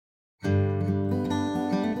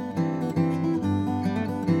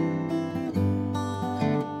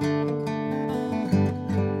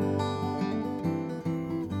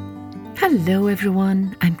Hello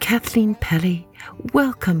everyone, I'm Kathleen Pelly.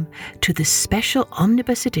 Welcome to the special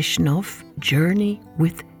omnibus edition of Journey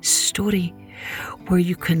with Story, where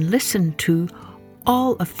you can listen to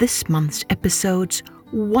all of this month's episodes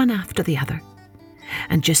one after the other.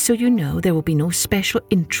 And just so you know, there will be no special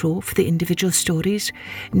intro for the individual stories,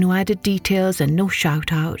 no added details and no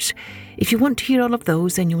shout-outs. If you want to hear all of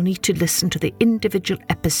those, then you'll need to listen to the individual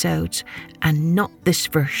episodes and not this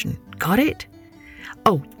version. Got it?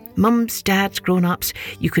 Oh, mums, dads, grown-ups,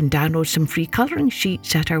 you can download some free colouring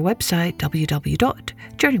sheets at our website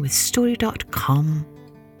www.journeywithstory.com.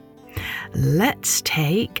 Let's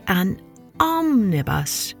take an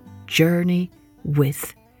omnibus journey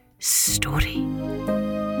with story.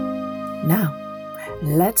 Now,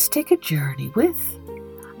 let's take a journey with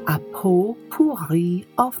a potpourri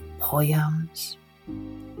of poems.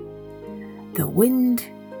 The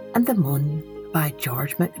Wind and the Moon by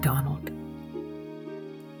George MacDonald.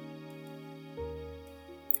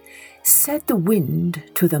 Said the wind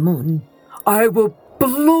to the moon, "I will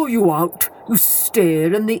blow you out. You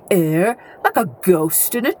stare in the air like a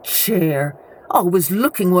ghost in a chair, always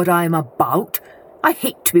looking what I'm about. I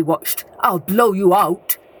hate to be watched. I'll blow you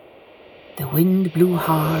out." The wind blew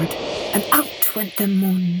hard, and out went the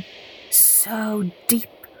moon, so deep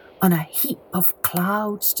on a heap of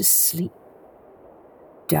clouds to sleep.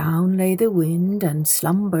 Down lay the wind and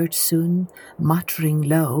slumbered soon, muttering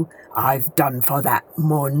low, "I've done for that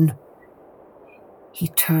moon." He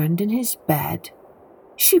turned in his bed.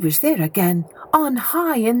 She was there again, on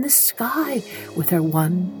high in the sky, with her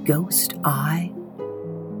one ghost eye.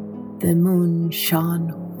 The moon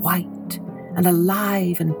shone white and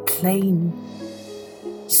alive and plain.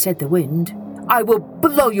 Said the wind, "I will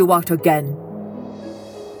blow you out again."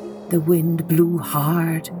 The wind blew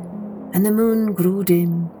hard, and the moon grew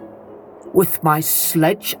dim. With my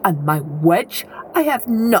sledge and my wedge, I have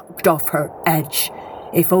knocked off her edge.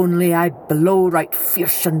 If only I blow right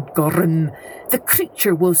fierce and grim, the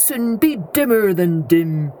creature will soon be dimmer than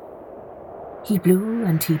dim. He blew,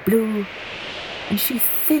 and she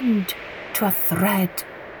thinned to a thread.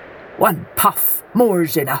 One puff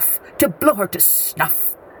more's enough to blow her to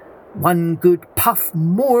snuff. One good puff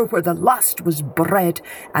more where the last was bred,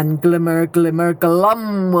 and glimmer, glimmer,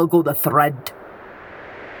 glum will go the thread.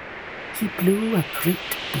 He blew a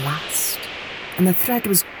great blast, and the thread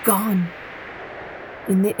was gone.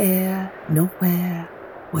 In the air, nowhere,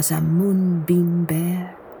 was a moonbeam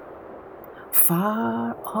bare.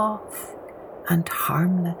 Far off and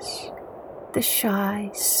harmless, the shy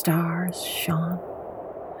stars shone.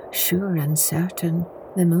 Sure and certain,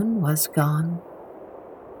 the moon was gone.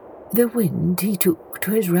 The wind he took to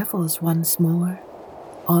his revels once more,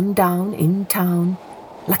 on down in town,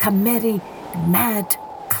 like a merry, mad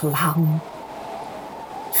clown.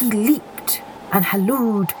 He leaped and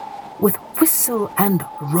hallooed with whistle and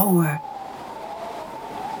roar.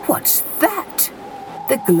 What's that?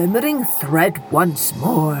 The glimmering thread once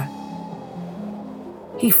more.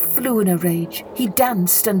 He flew in a rage, he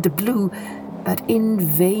danced and blew, but in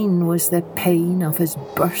vain was the pain of his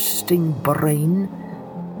bursting brain.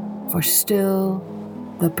 For still,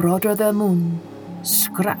 the broader the moon,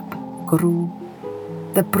 Scrap grew.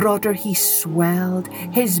 The broader he swelled,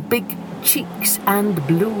 his big cheeks and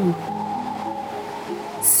blue.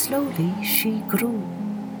 Slowly she grew,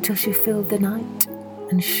 till she filled the night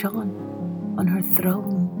and shone on her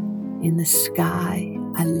throne in the sky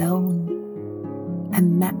alone. A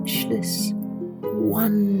matchless,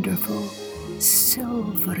 wonderful,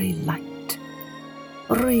 silvery light,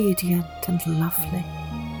 radiant and lovely,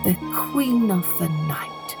 the queen of the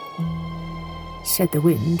night. Said the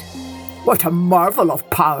wind, "What a marvel of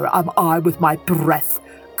power am I with my breath!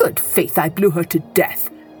 Good faith, I blew her to death.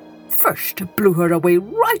 First blew her away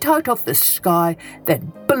right out of the sky,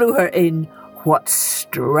 then blew her in. What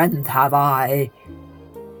strength have I!"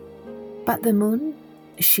 But the moon,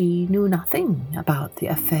 she knew nothing about the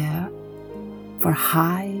affair, for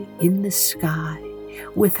high in the sky,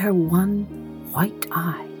 with her one white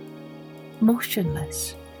eye,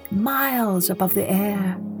 motionless, miles above the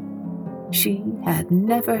air, she had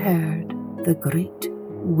never heard the great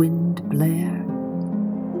wind blare.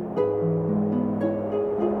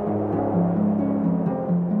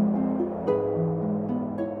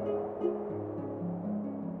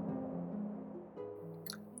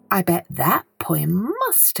 I bet that poem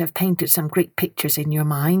must have painted some great pictures in your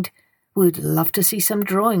mind. Would love to see some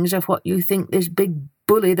drawings of what you think this big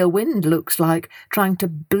bully the wind looks like, trying to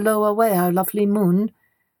blow away our lovely moon.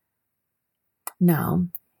 Now,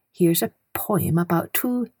 here's a poem about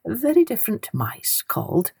two very different mice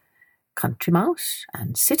called Country Mouse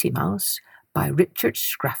and City Mouse by Richard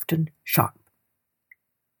Scrafton Sharp.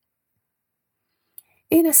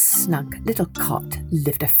 In a snug little cot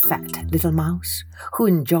lived a fat little mouse, who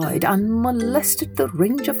enjoyed unmolested the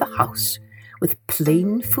range of the house. With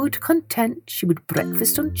plain food content, she would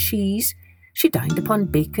breakfast on cheese, she dined upon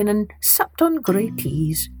bacon, and supped on grey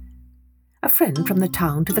peas. A friend from the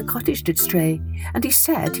town to the cottage did stray, and he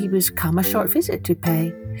said he was come a short visit to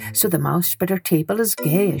pay. So the mouse spread her table as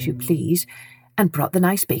gay as you please, and brought the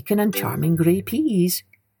nice bacon and charming grey peas.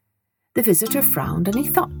 The visitor frowned, and he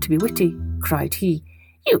thought to be witty. Cried he,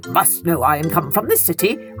 "You must know I am come from the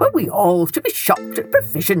city, where we all should be shocked at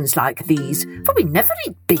provisions like these, for we never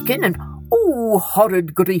eat bacon and, oh,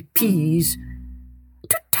 horrid grey peas.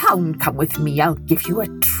 To town come with me, I'll give you a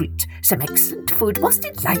treat, some excellent food most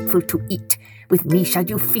delightful to eat. With me shall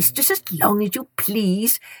you feast just as long as you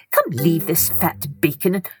please. Come leave this fat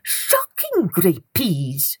bacon and shocking grey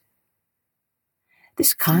peas."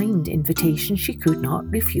 This kind invitation she could not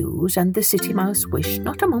refuse, and the city mouse wished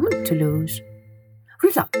not a moment to lose.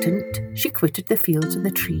 Reluctant, she quitted the fields and the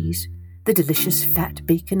trees, the delicious fat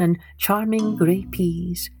bacon and charming grey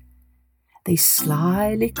peas. They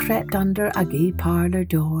slyly crept under a gay parlour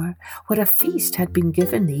door, where a feast had been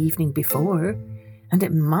given the evening before, and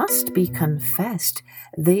it must be confessed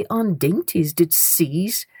they on dainties did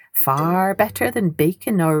seize, far better than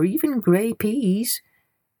bacon or even grey peas.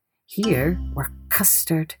 Here were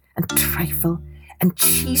custard and trifle and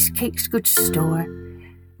cheesecakes good store,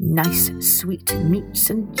 nice sweet meats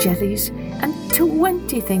and jellies, and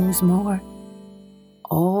 20 things more.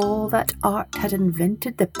 All that art had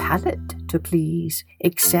invented the palate to please,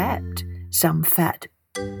 except some fat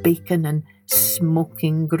bacon and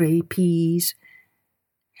smoking grey peas.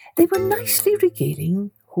 They were nicely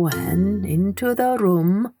regaling when into the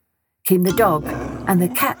room came the dog and the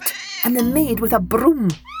cat and the maid with a broom.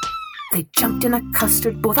 They jumped in a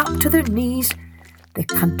custard both up to their knees. The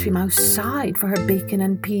country mouse sighed for her bacon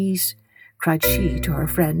and peas. Cried she to her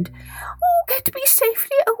friend, "Oh, get me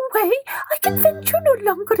safely away. I can venture no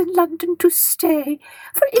longer in London to stay.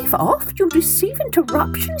 For if oft you receive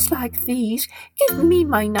interruptions like these, give me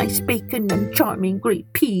my nice bacon and charming grey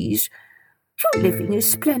peas. Your living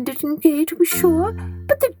is splendid and gay, to be sure,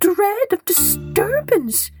 but the dread of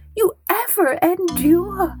disturbance you ever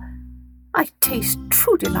endure. I taste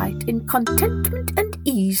true delight in contentment and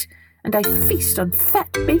ease, and I feast on fat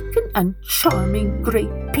bacon and charming grey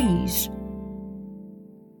peas."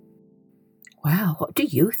 Well, what do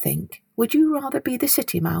you think? Would you rather be the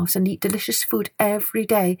city mouse and eat delicious food every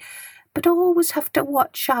day, but always have to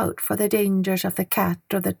watch out for the dangers of the cat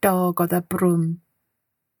or the dog or the broom?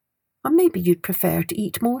 Or maybe you'd prefer to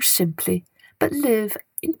eat more simply, but live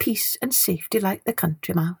in peace and safety like the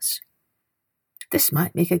country mouse. This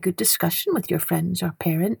might make a good discussion with your friends or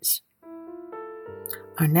parents.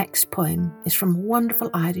 Our next poem is from a wonderful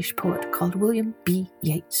Irish poet called William B.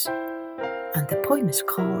 Yeats, and the poem is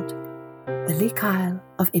called The Lake Isle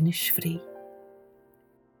of Innisfree.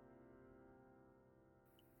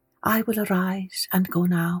 I will arise and go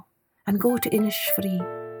now, and go to Innisfree,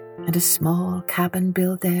 and a small cabin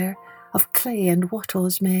build there, of clay and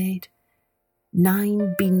wattles made.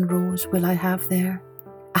 9 bean rows will I have there,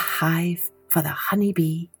 a hive for the honey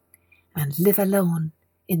bee, and live alone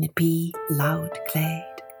in the bee-loud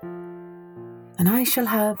glade. And I shall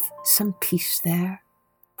have some peace there,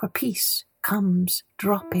 for peace comes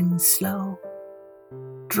dropping slow,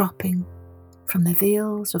 dropping from the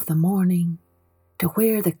vales of the morning to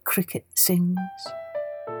where the cricket sings.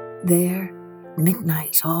 There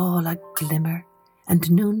midnight's all a glimmer,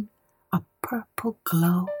 and noon a purple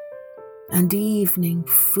glow, and evening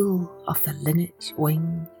full of the linnet's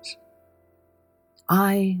wings.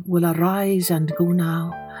 I will arise and go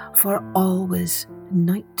now, for always,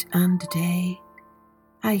 night and day,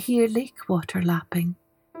 I hear lake water lapping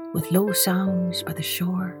with low sounds by the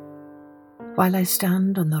shore, while I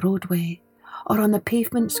stand on the roadway or on the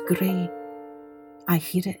pavement's grey. I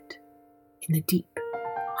hear it in the deep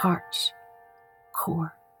heart's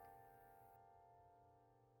core.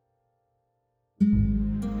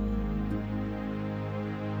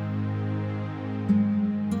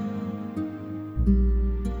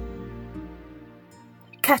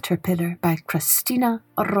 Caterpillar by Christina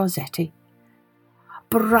Rossetti.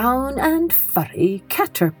 Brown and furry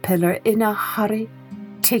caterpillar in a hurry,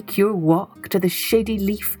 take your walk to the shady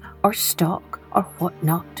leaf or stalk or what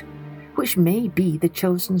not, which may be the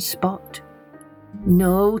chosen spot.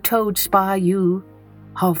 No toad spy you,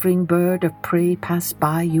 hovering bird of prey pass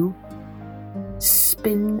by you.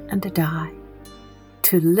 Spin and die,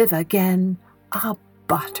 to live again a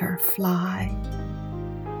butterfly.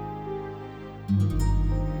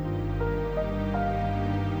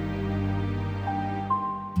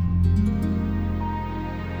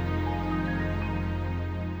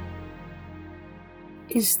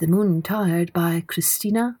 Is the Moon Tired by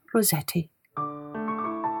Christina Rossetti.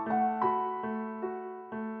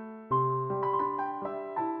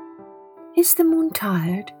 Is the moon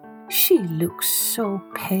tired? She looks so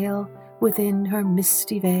pale within her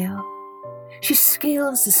misty veil. She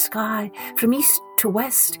scales the sky from east to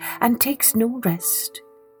west and takes no rest.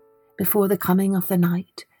 Before the coming of the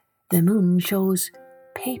night, the moon shows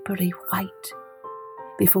papery white.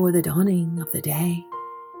 Before the dawning of the day,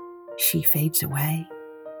 she fades away.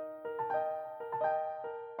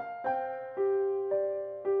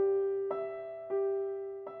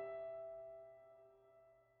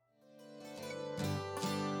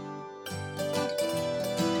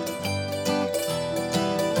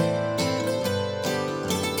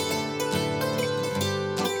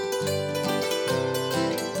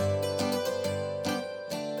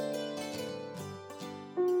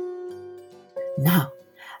 Now,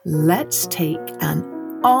 let's take an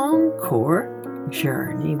encore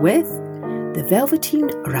journey with The Velveteen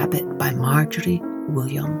Rabbit by Marjorie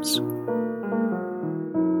Williams.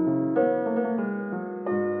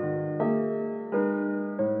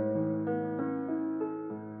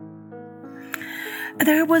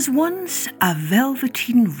 There was once a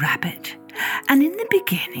velveteen rabbit, and in the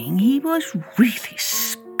beginning he was really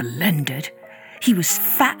splendid. He was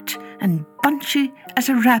fat and bunchy as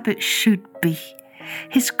a rabbit should be.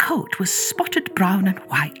 His coat was spotted brown and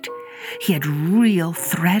white. He had real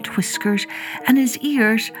thread whiskers, and his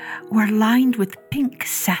ears were lined with pink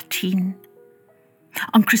sateen.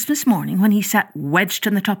 On Christmas morning, when he sat wedged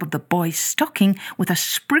on the top of the boy's stocking with a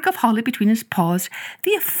sprig of holly between his paws,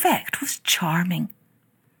 the effect was charming.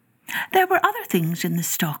 There were other things in the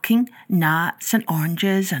stocking, nuts and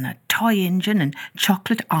oranges and a toy engine and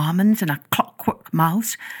chocolate almonds and a clockwork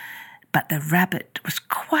mouse, but the rabbit was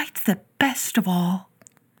quite the best of all.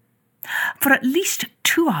 For at least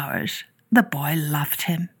 2 hours, the boy loved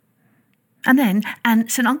him. And then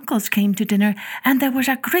aunts and uncles came to dinner, and there was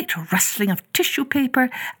a great rustling of tissue paper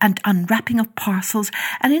and unwrapping of parcels,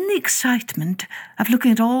 and in the excitement of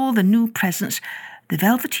looking at all the new presents, the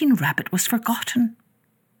Velveteen Rabbit was forgotten.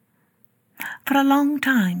 For a long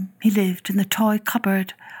time he lived in the toy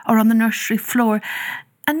cupboard or on the nursery floor,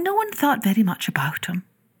 and no one thought very much about him.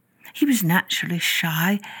 He was naturally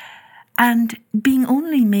shy, and being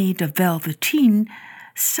only made of velveteen,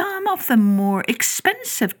 some of the more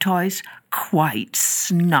expensive toys quite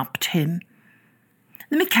snubbed him.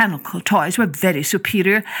 The mechanical toys were very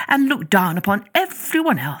superior and looked down upon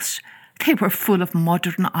everyone else. They were full of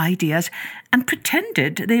modern ideas and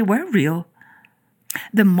pretended they were real.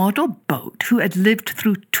 The model boat, who had lived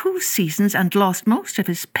through 2 seasons and lost most of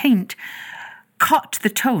his paint, caught the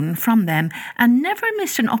tone from them and never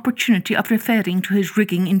missed an opportunity of referring to his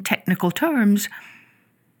rigging in technical terms.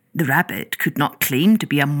 The rabbit could not claim to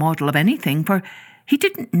be a model of anything, for he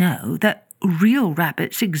didn't know that real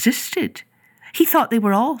rabbits existed. He thought they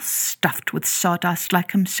were all stuffed with sawdust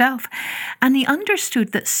like himself, and he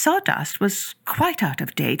understood that sawdust was quite out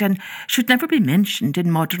of date and should never be mentioned in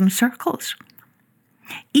modern circles.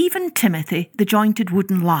 Even Timothy, the jointed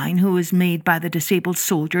wooden line who was made by the disabled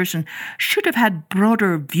soldiers and should have had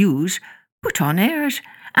broader views, put on airs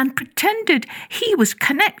and pretended he was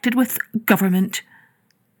connected with government.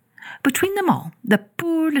 Between them all, the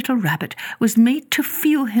poor little rabbit was made to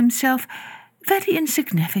feel himself very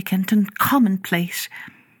insignificant and commonplace,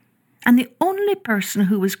 and the only person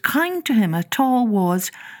who was kind to him at all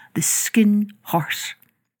was the Skin Horse.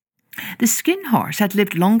 The Skin Horse had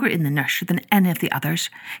lived longer in the nursery than any of the others.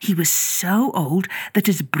 He was so old that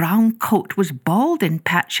his brown coat was bald in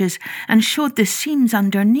patches and showed the seams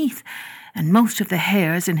underneath, and most of the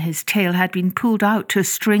hairs in his tail had been pulled out to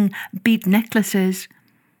string bead necklaces.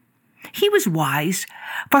 He was wise,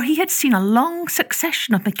 for he had seen a long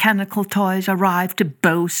succession of mechanical toys arrive to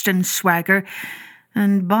boast and swagger,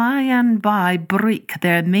 and by break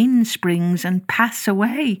their mainsprings and pass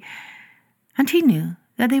away. And he knew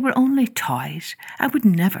that they were only toys and would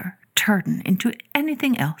never turn into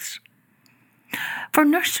anything else. For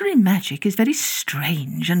nursery magic is very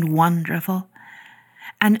strange and wonderful,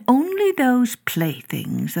 and only those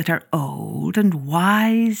playthings that are old and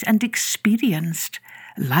wise and experienced,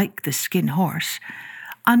 like the Skin Horse,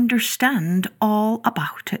 understand all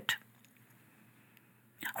about it.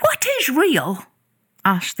 "What is real?"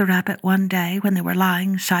 asked the rabbit one day when they were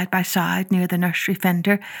lying side by side near the nursery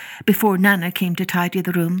fender before Nana came to tidy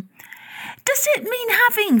the room. "Does it mean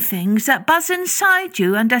having things that buzz inside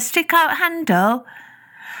you and a stick-out handle?"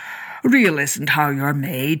 "Real isn't how you're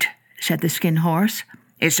made," said the Skin Horse.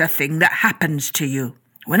 "It's a thing that happens to you.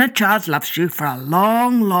 When a child loves you for a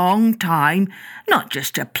long, long time, not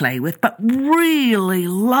just to play with, but really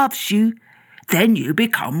loves you, Then you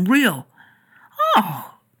become real."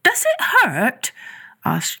 "Oh, does it hurt?"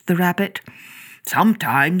 asked the rabbit.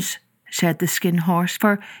 "Sometimes," said the Skin Horse,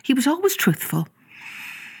 for he was always truthful.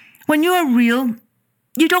 "When you are real,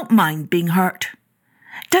 you don't mind being hurt."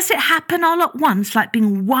 "Does it happen all at once, like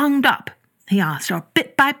being wound up?" he asked, "or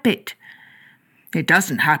bit by bit?" "It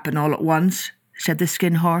doesn't happen all at once," said the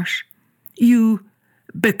Skin Horse. "You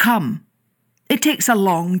become. It takes a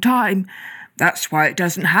long time. That's why it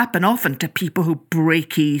doesn't happen often to people who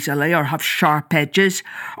break easily or have sharp edges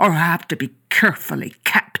or have to be carefully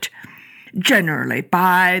kept. Generally,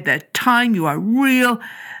 by the time you are real,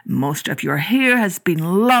 most of your hair has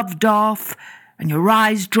been loved off and your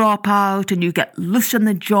eyes drop out and you get loose in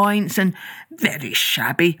the joints and very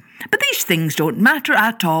shabby. But these things don't matter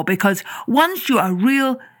at all, because once you are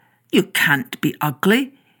real, you can't be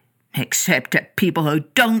ugly, except at people who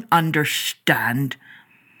don't understand."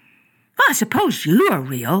 "I suppose you are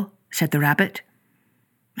real," said the rabbit.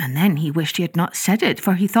 And then he wished he had not said it,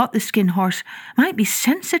 for he thought the Skin Horse might be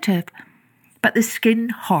sensitive. But the Skin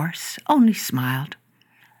Horse only smiled.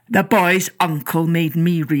 "The boy's uncle made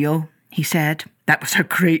me real," he said. "That was a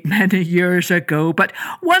great many years ago, but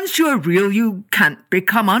once you're real, you can't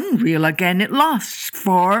become unreal again. It lasts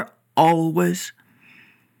for always."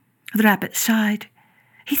 The rabbit sighed.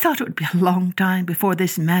 He thought it would be a long time before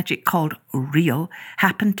this magic called real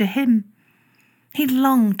happened to him. He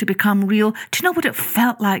longed to become real, to know what it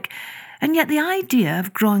felt like, and yet the idea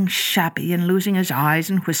of growing shabby and losing his eyes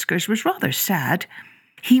and whiskers was rather sad.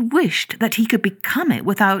 He wished that he could become it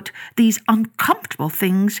without these uncomfortable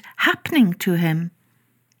things happening to him.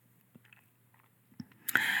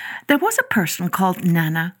 There was a person called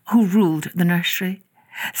Nana who ruled the nursery.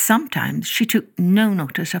 Sometimes she took no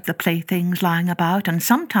notice of the playthings lying about, and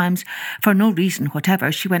sometimes, for no reason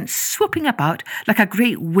whatever, she went swooping about like a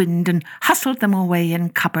great wind and hustled them away in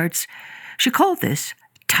cupboards. She called this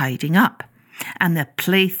tidying up, and the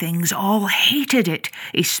playthings all hated it,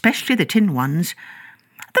 especially the tin ones.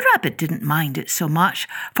 The rabbit didn't mind it so much,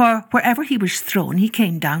 for wherever he was thrown, he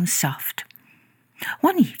came down soft.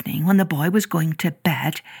 One evening, when the boy was going to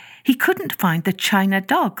bed, he couldn't find the china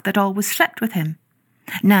dog that always slept with him.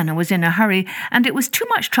 Nana was in a hurry, and it was too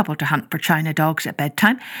much trouble to hunt for china dogs at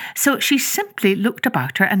bedtime, so she simply looked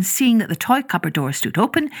about her, and seeing that the toy cupboard door stood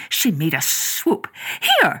open, she made a swoop.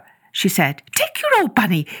 "Here," she said, "take your old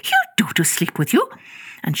bunny. He'll do to sleep with you."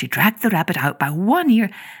 And she dragged the rabbit out by one ear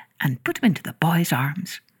and put him into the boy's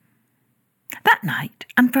arms. That night,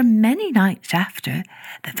 and for many nights after,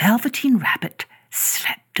 the Velveteen Rabbit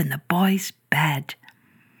slept in the boy's bed.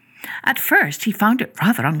 At first he found it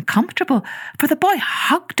rather uncomfortable, for the boy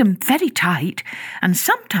hugged him very tight, and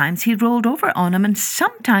sometimes he rolled over on him, and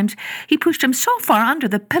sometimes he pushed him so far under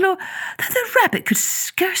the pillow that the rabbit could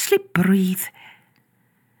scarcely breathe.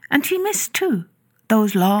 And he missed, too,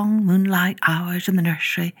 those long moonlight hours in the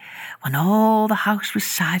nursery when all the house was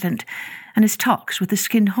silent, and his talks with the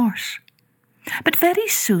Skin Horse. But very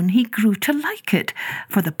soon he grew to like it,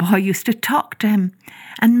 for the boy used to talk to him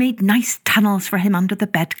and made nice tunnels for him under the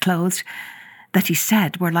bedclothes that he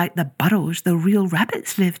said were like the burrows the real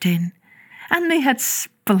rabbits lived in. And they had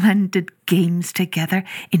splendid games together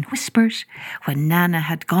in whispers when Nana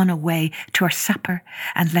had gone away to her supper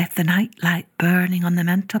and left the night light burning on the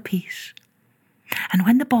mantelpiece. And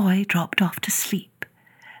when the boy dropped off to sleep,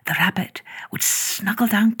 the rabbit would snuggle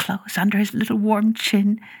down close under his little warm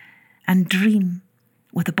chin and dream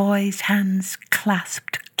with the boy's hands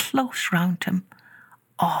clasped close round him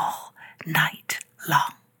all night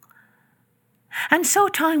long. And so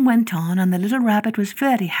time went on, and the little rabbit was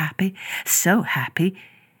very happy, so happy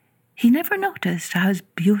he never noticed how his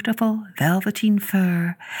beautiful velveteen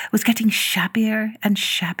fur was getting shabbier and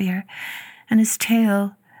shabbier, and his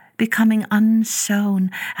tail becoming unsewn,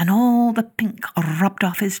 and all the pink rubbed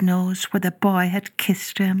off his nose where the boy had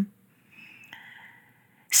kissed him.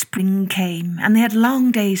 Spring came, and they had long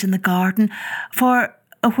days in the garden, for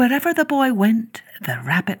wherever the boy went, the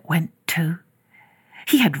rabbit went too.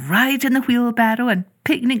 He had rides in the wheelbarrow and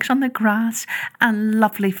picnics on the grass and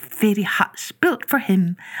lovely fairy huts built for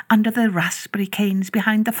him under the raspberry canes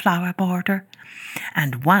behind the flower border.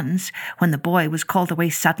 And once, when the boy was called away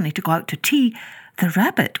suddenly to go out to tea, the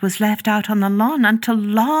rabbit was left out on the lawn until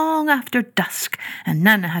long after dusk, and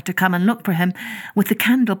Nana had to come and look for him with the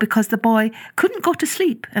candle because the boy couldn't go to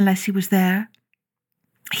sleep unless he was there.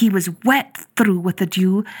 He was wet through with the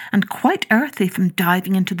dew and quite earthy from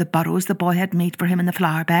diving into the burrows the boy had made for him in the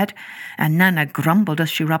flower bed, and Nana grumbled as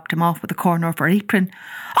she rubbed him off with the corner of her apron.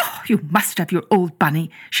 "Oh, you must have your old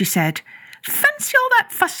bunny," she said. "Fancy all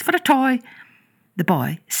that fuss for a toy." The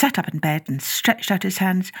boy sat up in bed and stretched out his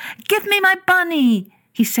hands. "Give me my bunny,"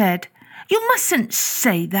 he said. "You mustn't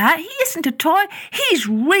say that. He isn't a toy. He's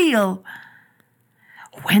real."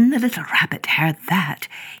 When the little rabbit heard that,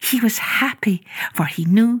 he was happy, for he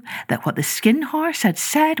knew that what the Skin Horse had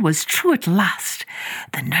said was true at last.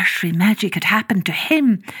 The nursery magic had happened to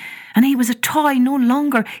him, and he was a toy no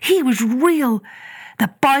longer. He was real. The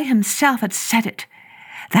boy himself had said it.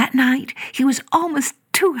 That night he was almost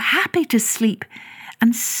too happy to sleep,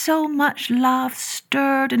 and so much love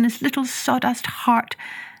stirred in his little sawdust heart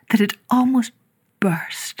that it almost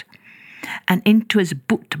burst. And into his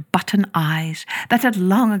boot-button eyes that had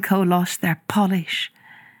long ago lost their polish,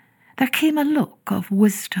 there came a look of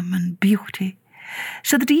wisdom and beauty,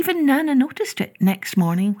 so that even Nana noticed it next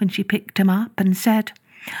morning when she picked him up and said,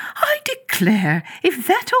 "I declare, if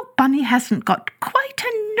that old bunny hasn't got quite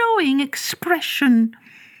a knowing expression."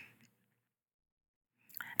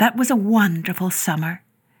 That was a wonderful summer.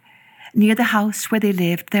 Near the house where they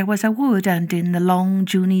lived there was a wood, and in the long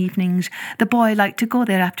June evenings the boy liked to go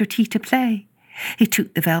there after tea to play. He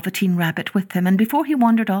took the Velveteen Rabbit with him, and before he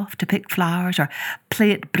wandered off to pick flowers or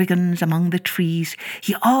play at brigands among the trees,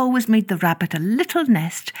 he always made the rabbit a little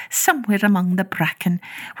nest somewhere among the bracken,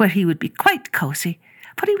 where he would be quite cosy,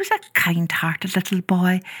 for he was a kind-hearted little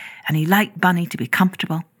boy, and he liked Bunny to be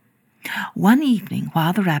comfortable. One evening,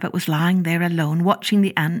 while the rabbit was lying there alone, watching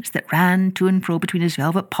the ants that ran to and fro between his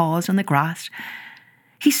velvet paws on the grass,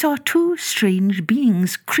 he saw two strange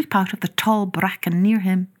beings creep out of the tall bracken near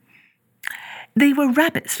him. They were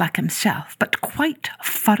rabbits like himself, but quite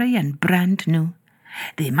furry and brand new.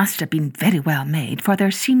 They must have been very well made, for their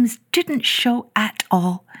seams didn't show at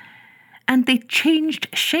all, and they changed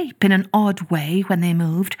shape in an odd way when they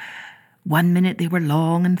moved. One minute they were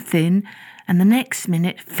long and thin, and the next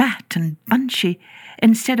minute fat and bunchy,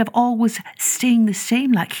 instead of always staying the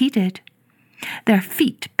same like he did. Their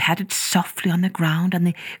feet padded softly on the ground, and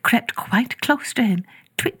they crept quite close to him,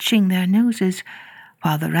 twitching their noses,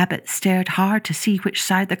 while the rabbit stared hard to see which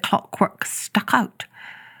side the clockwork stuck out.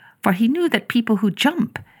 For he knew that people who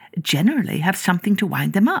jump generally have something to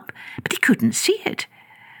wind them up, but he couldn't see it.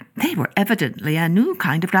 They were evidently a new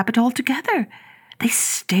kind of rabbit altogether. They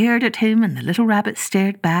stared at him, and the little rabbit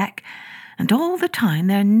stared back, and all the time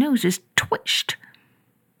their noses twitched.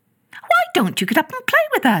 "Why don't you get up and play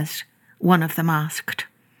with us?" one of them asked.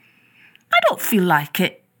 "I don't feel like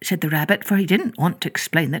it," said the rabbit, for he didn't want to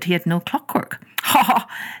explain that he had no clockwork. "Ha!"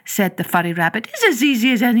 said the furry rabbit, "it's as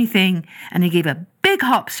easy as anything," and he gave a big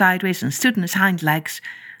hop sideways and stood on his hind legs.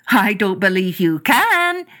 "I don't believe you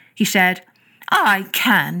can," he said. "I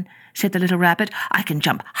can," said the little rabbit. "I can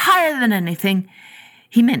jump higher than anything."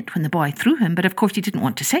 He meant when the boy threw him, but of course he didn't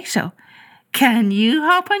want to say so. "Can you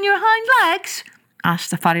hop on your hind legs?"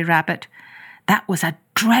 asked the furry rabbit. That was a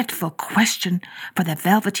dreadful question, for the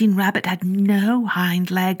Velveteen Rabbit had no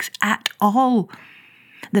hind legs at all.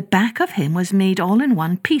 The back of him was made all in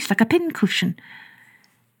one piece, like a pincushion.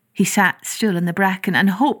 He sat still in the bracken and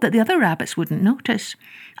hoped that the other rabbits wouldn't notice.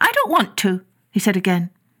 "I don't want to," he said again.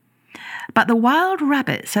 But the wild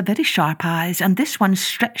rabbits have very sharp eyes, and this one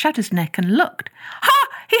stretched out his neck and looked. "Ha!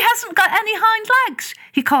 He hasn't got any hind legs!"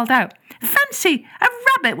 he called out. "Fancy, a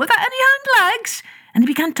rabbit without any hind legs!" And he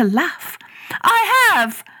began to laugh. "I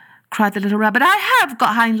have!" cried the little rabbit. "I have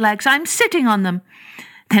got hind legs. I'm sitting on them."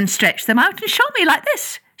 "Then stretch them out and show me like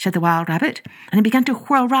this," said the wild rabbit, and he began to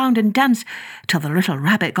whirl round and dance till the little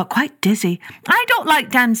rabbit got quite dizzy. "I don't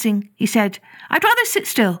like dancing," he said. "I'd rather sit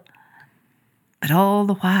still." But all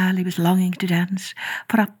the while he was longing to dance,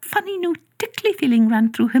 for a funny new tickly feeling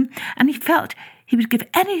ran through him, and he felt he would give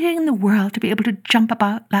anything in the world to be able to jump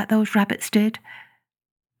about like those rabbits did.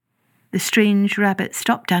 The strange rabbit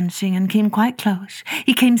stopped dancing and came quite close.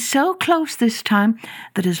 He came so close this time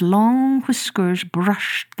that his long whiskers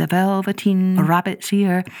brushed the Velveteen Rabbit's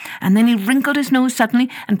ear, and then he wrinkled his nose suddenly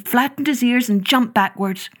and flattened his ears and jumped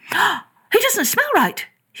backwards. "He doesn't smell right,"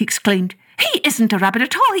 he exclaimed. "He isn't a rabbit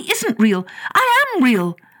at all. He isn't real. I am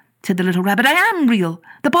real," said the little rabbit. "I am real.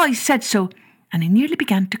 The boy said so," and he nearly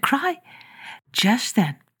began to cry. Just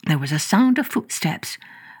then there was a sound of footsteps,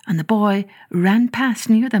 and the boy ran past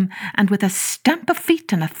near them, and with a stamp of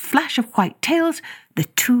feet and a flash of white tails, the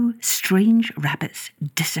two strange rabbits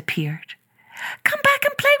disappeared. "Come back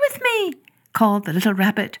and play with me," called the little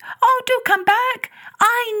rabbit. "Oh, do come back.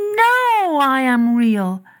 I know I am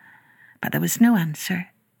real." But there was no answer.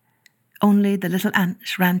 Only the little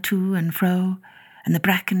ants ran to and fro, and the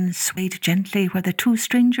bracken swayed gently where the two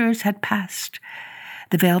strangers had passed.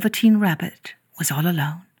 The Velveteen Rabbit was all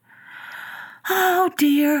alone. "Oh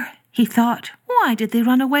dear," he thought, "why did they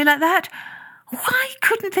run away like that? Why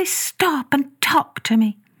couldn't they stop and talk to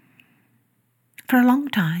me?" For a long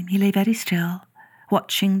time he lay very still,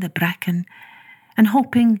 watching the bracken, and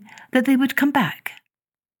hoping that they would come back.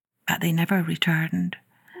 But they never returned,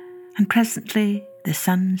 and presently the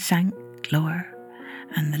sun sank lower,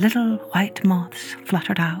 and the little white moths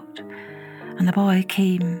fluttered out, and the boy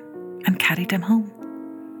came and carried him home.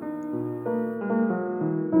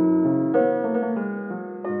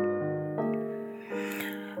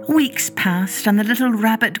 Weeks passed, and the little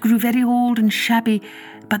rabbit grew very old and shabby,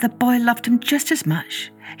 but the boy loved him just as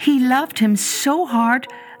much. He loved him so hard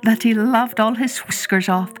that he loved all his whiskers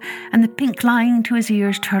off, and the pink line to his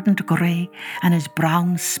ears turned grey, and his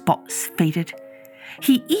brown spots faded.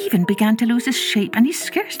 He even began to lose his shape, and he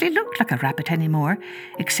scarcely looked like a rabbit anymore,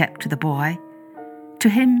 except to the boy. To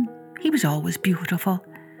him, he was always beautiful,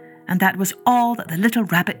 and that was all that the little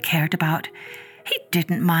rabbit cared about. He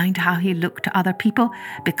didn't mind how he looked to other people,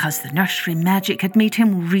 because the nursery magic had made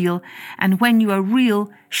him real, and when you are real,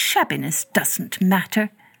 shabbiness doesn't matter.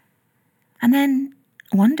 And then,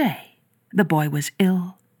 one day, the boy was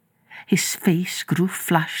ill. His face grew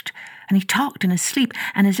flushed, and he talked in his sleep,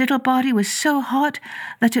 and his little body was so hot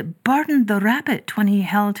that it burned the rabbit when he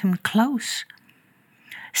held him close.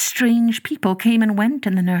 Strange people came and went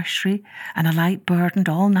in the nursery, and a light burned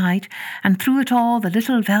all night, and through it all the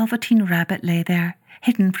little Velveteen Rabbit lay there,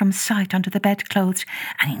 hidden from sight under the bedclothes,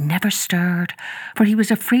 and he never stirred, for he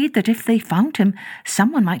was afraid that if they found him,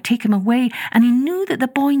 someone might take him away, and he knew that the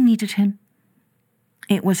boy needed him.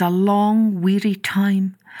 It was a long, weary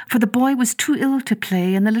time, for the boy was too ill to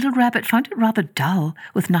play, and the little rabbit found it rather dull,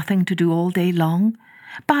 with nothing to do all day long.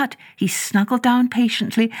 But he snuggled down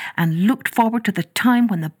patiently and looked forward to the time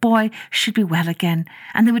when the boy should be well again,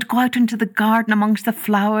 and they would go out into the garden amongst the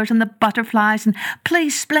flowers and the butterflies and play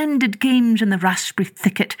splendid games in the raspberry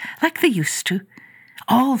thicket like they used to.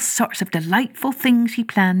 All sorts of delightful things he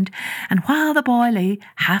planned, and while the boy lay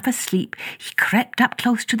half asleep, he crept up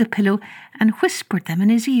close to the pillow and whispered them in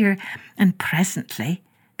his ear, and presently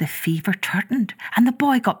the fever turned, and the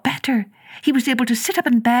boy got better. He was able to sit up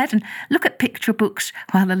in bed and look at picture books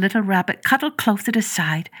while the little rabbit cuddled close at his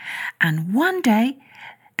side, and one day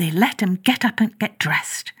they let him get up and get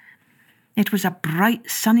dressed. It was a bright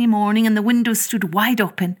sunny morning, and the windows stood wide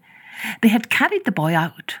open. They had carried the boy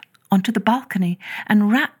out onto the balcony and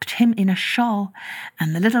wrapped him in a shawl,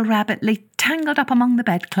 and the little rabbit lay tangled up among the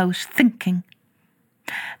bedclothes thinking.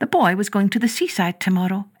 The boy was going to the seaside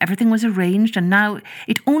tomorrow. Everything was arranged, and now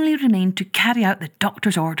it only remained to carry out the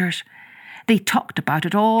doctor's orders. They talked about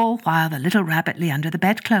it all while the little rabbit lay under the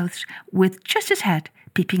bedclothes, with just his head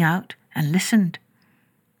peeping out, and listened.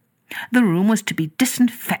 The room was to be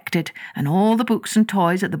disinfected, and all the books and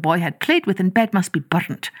toys that the boy had played with in bed must be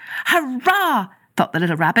burnt. "Hurrah!" thought the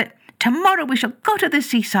little rabbit. "Tomorrow we shall go to the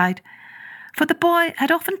seaside." For the boy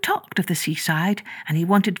had often talked of the seaside, and he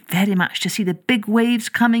wanted very much to see the big waves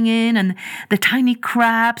coming in, and the tiny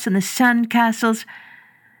crabs and the sand castles.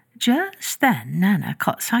 Just then Nana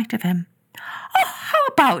caught sight of him. "Oh, how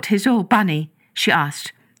about his old bunny?" she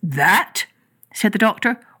asked. "That?" said the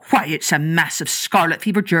doctor. "Why, it's a mass of scarlet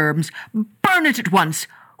fever germs. Burn it at once."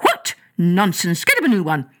 "What? Nonsense. Get him a new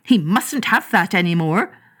one. He mustn't have that any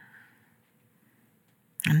more."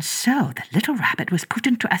 And so the little rabbit was put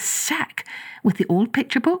into a sack with the old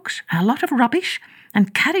picture books and a lot of rubbish,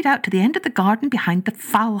 and carried out to the end of the garden behind the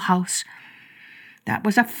fowl house. That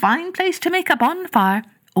was a fine place to make a bonfire,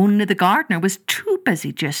 only the gardener was too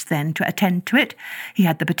busy just then to attend to it. He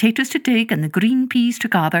had the potatoes to dig and the green peas to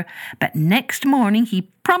gather, but next morning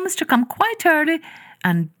he promised to come quite early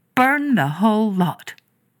and burn the whole lot.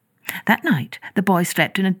 That night the boy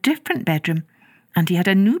slept in a different bedroom, and he had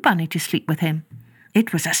a new bunny to sleep with him.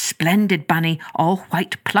 It was a splendid bunny, all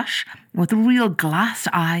white plush, with real glass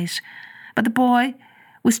eyes. But the boy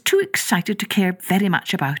was too excited to care very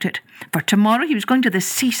much about it, for tomorrow he was going to the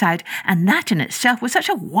seaside, and that in itself was such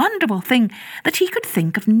a wonderful thing that he could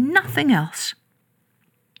think of nothing else.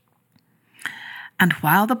 And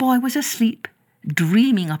while the boy was asleep,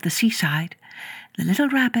 dreaming of the seaside, the little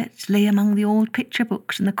rabbit lay among the old picture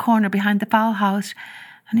books in the corner behind the fowl house,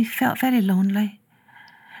 and he felt very lonely.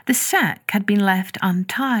 The sack had been left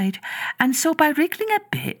untied, and so by wriggling a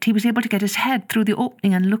bit he was able to get his head through the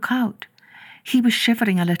opening and look out. He was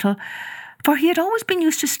shivering a little, for he had always been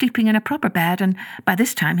used to sleeping in a proper bed, and by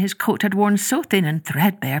this time his coat had worn so thin and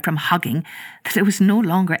threadbare from hugging that it was no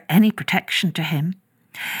longer any protection to him.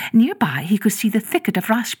 Nearby he could see the thicket of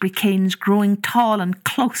raspberry canes growing tall and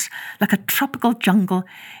close like a tropical jungle,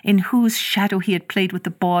 in whose shadow he had played with the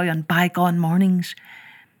boy on bygone mornings.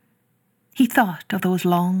 He thought of those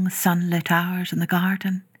long sunlit hours in the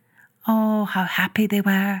garden. Oh, how happy they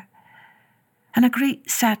were! And a great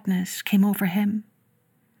sadness came over him.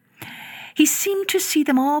 He seemed to see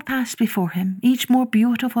them all pass before him, each more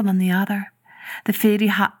beautiful than the other. the fairy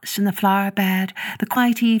huts in the flower bed, the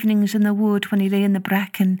quiet evenings in the wood when he lay in the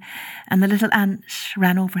bracken and the little ants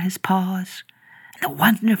ran over his paws, and the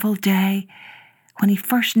wonderful day when he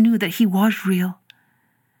first knew that he was real.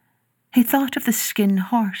 He thought of the Skin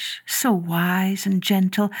Horse, so wise and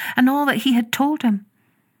gentle, and all that he had told him.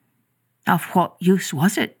 Of what use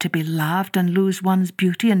was it to be loved and lose one's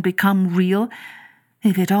beauty and become real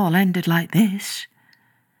if it all ended like this?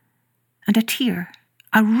 And a tear,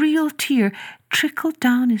 a real tear, trickled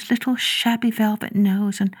down his little shabby velvet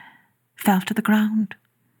nose and fell to the ground.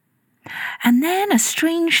 And then a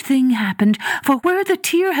strange thing happened, for where the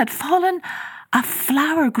tear had fallen, a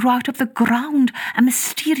flower grew out of the ground, a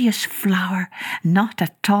mysterious flower, not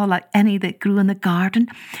at all like any that grew in the garden.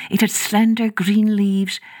 It had slender green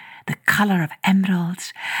leaves, the colour of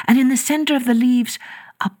emeralds, and in the centre of the leaves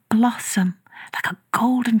a blossom like a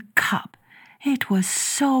golden cup. It was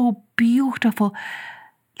so beautiful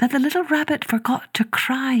that the little rabbit forgot to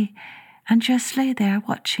cry and just lay there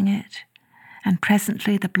watching it. And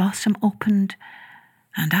presently the blossom opened,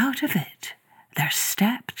 and out of it there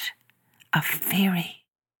stepped a fairy.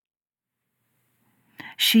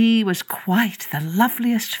 She was quite the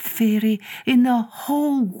loveliest fairy in the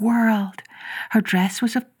whole world. Her dress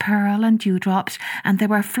was of pearl and dewdrops, and there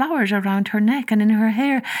were flowers around her neck and in her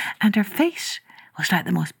hair, and her face was like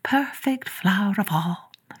the most perfect flower of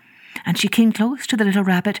all. And she came close to the little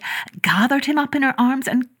rabbit, gathered him up in her arms,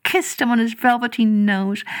 and kissed him on his velveteen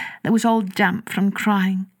nose that was all damp from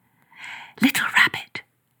crying. "Little rabbit,"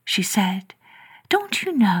 she said, "don't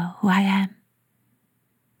you know who I am?"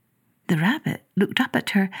 The rabbit looked up at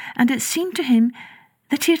her, and it seemed to him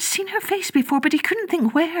that he had seen her face before, but he couldn't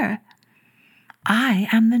think where. "I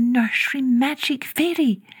am the nursery magic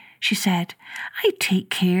fairy," she said. "I take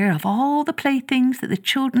care of all the playthings that the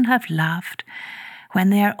children have loved. When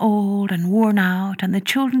they are old and worn out and the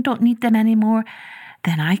children don't need them any more,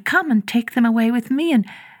 then I come and take them away with me and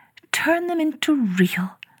turn them into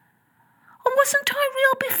real." "Oh, wasn't I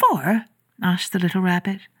real before?" asked the little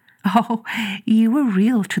rabbit. "Oh, you were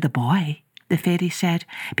real to the boy," the fairy said,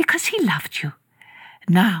 "because he loved you.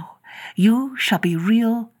 Now you shall be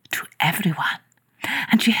real to everyone."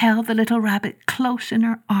 And she held the little rabbit close in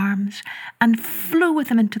her arms and flew with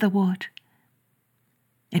him into the wood.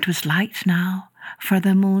 It was light now, for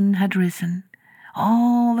the moon had risen.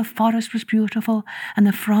 All the forest was beautiful, and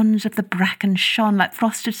the fronds of the bracken shone like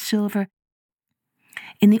frosted silver.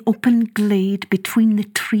 In the open glade between the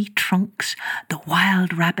tree trunks, the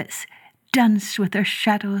wild rabbits danced with their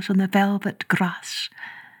shadows on the velvet grass.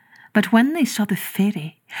 But when they saw the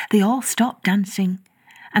fairy, they all stopped dancing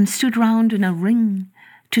and stood round in a ring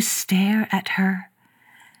to stare at her.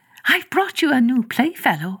 "I've brought you a new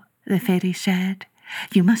playfellow," the fairy said.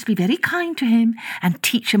 "You must be very kind to him and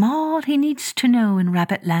teach him all he needs to know in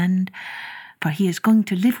Rabbit Land, for he is going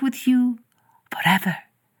to live with you forever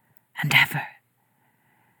and ever."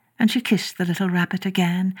 And she kissed the little rabbit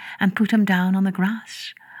again and put him down on the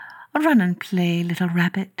grass. "Run and play, little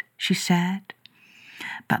rabbit," she said.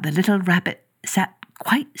 But the little rabbit sat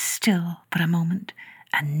quite still for a moment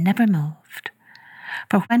and never moved.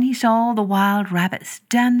 For when he saw all the wild rabbits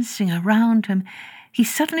dancing around him, he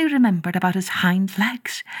suddenly remembered about his hind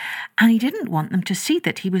legs, and he didn't want them to see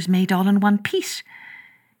that he was made all in one piece.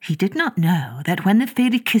 He did not know that when the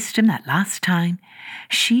fairy kissed him that last time,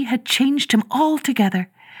 she had changed him altogether,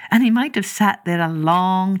 and he might have sat there a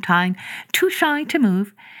long time, too shy to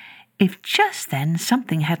move, if just then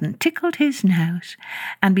something hadn't tickled his nose,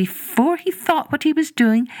 and before he thought what he was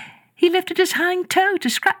doing, he lifted his hind toe to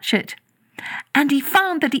scratch it, and he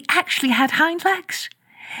found that he actually had hind legs.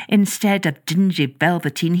 Instead of dingy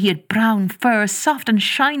velveteen, he had brown fur, soft and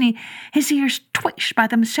shiny. His ears twitched by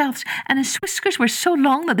themselves, and his whiskers were so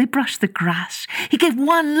long that they brushed the grass. He gave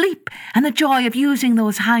one leap, and the joy of using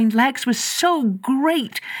those hind legs was so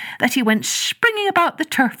great that he went springing about the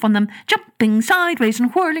turf on them, jumping sideways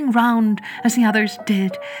and whirling round as the others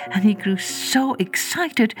did, and he grew so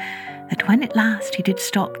excited that when at last he did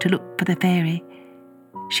stop to look for the fairy,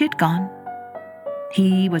 she had gone.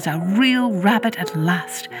 He was a real rabbit at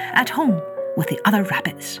last, at home with the other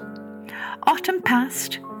rabbits. Autumn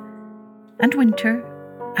passed, and winter,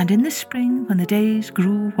 and in the spring, when the days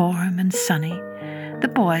grew warm and sunny,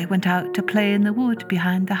 the boy went out to play in the wood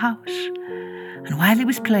behind the house. And while he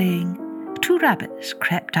was playing, 2 rabbits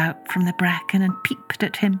crept out from the bracken and peeped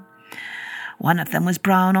at him. One of them was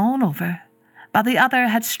brown all over, but the other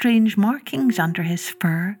had strange markings under his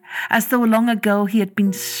fur, as though long ago he had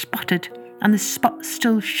been spotted, and the spots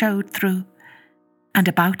still showed through. And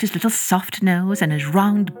about his little soft nose and his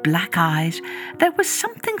round black eyes there was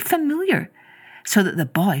something familiar, so that the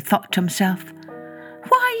boy thought to himself,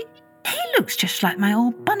 "Why, he looks just like my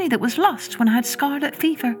old bunny that was lost when I had scarlet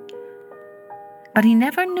fever." But he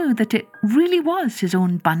never knew that it really was his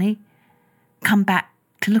own bunny, come back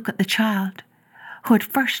to look at the child who had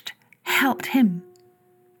first helped him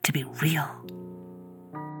to be real.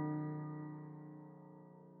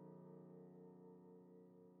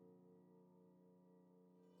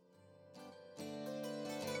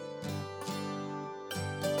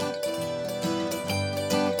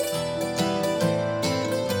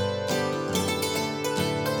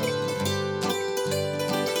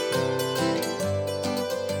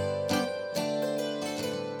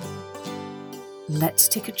 Let's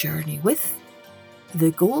take a journey with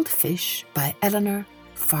The Goldfish by Eleanor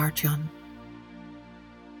Farjeon.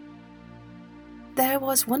 There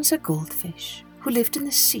was once a goldfish who lived in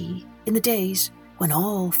the sea in the days when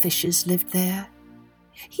all fishes lived there.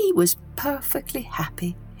 He was perfectly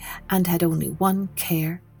happy and had only one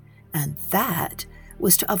care, and that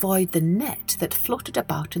was to avoid the net that floated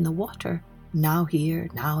about in the water, now here,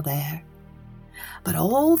 now there. But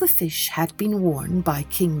all the fish had been warned by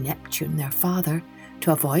King Neptune, their father,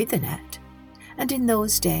 to avoid the net, and in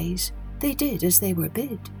those days they did as they were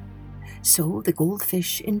bid. So the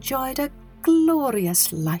goldfish enjoyed a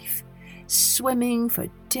glorious life, swimming for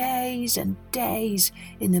days and days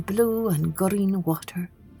in the blue and green water,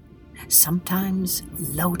 sometimes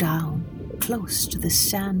low down, close to the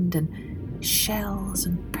sand and shells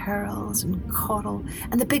and pearls and coral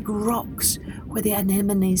and the big rocks where the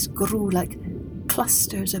anemones grew like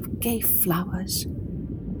clusters of gay flowers,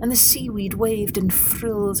 and the seaweed waved in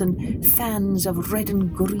frills and fans of red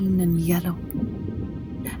and green and yellow.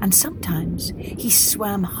 And sometimes he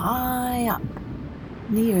swam high up,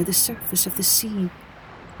 near the surface of the sea,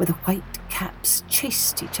 where the white caps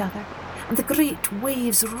chased each other, and the great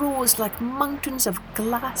waves rose like mountains of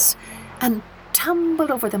glass and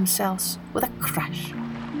tumbled over themselves with a crash.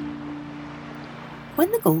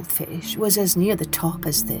 When the goldfish was as near the top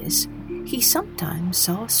as this, he sometimes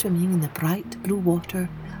saw swimming in the bright blue water,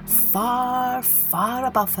 far, far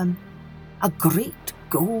above him, a great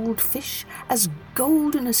goldfish as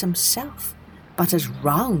golden as himself, but as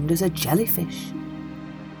round as a jellyfish.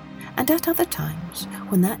 And at other times,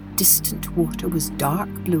 when that distant water was dark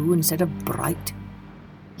blue instead of bright,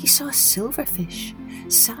 he saw a silverfish,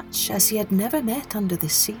 such as he had never met under the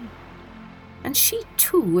sea. And she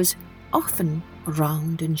too was often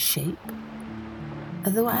round in shape,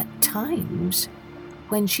 though at times,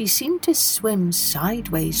 when she seemed to swim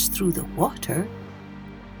sideways through the water,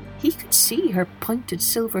 he could see her pointed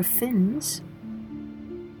silver fins.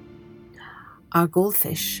 Our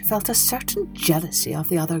goldfish felt a certain jealousy of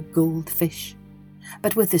the other goldfish,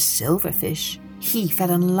 but with the silverfish he fell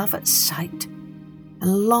in love at sight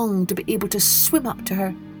and longed to be able to swim up to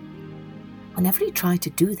her. Whenever he tried to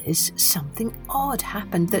do this, something odd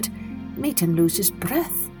happened that made him lose his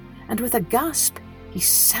breath, and with a gasp he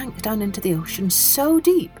sank down into the ocean so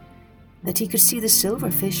deep that he could see the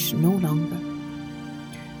silverfish no longer.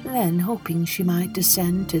 Then, hoping she might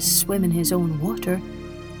descend to swim in his own water,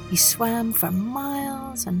 he swam for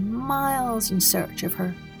miles and miles in search of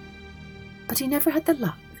her, but he never had the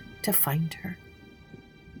luck to find her.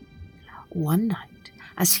 One night,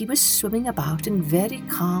 as he was swimming about in very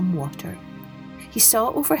calm water, he saw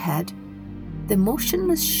overhead the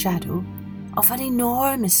motionless shadow of an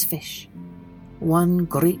enormous fish. One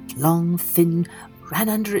great long fin ran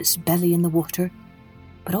under its belly in the water,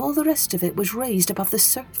 but all the rest of it was raised above the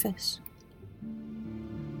surface.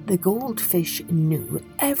 The goldfish knew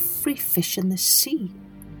every fish in the sea,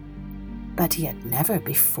 but he had never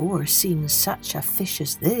before seen such a fish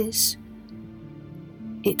as this.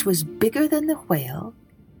 It was bigger than the whale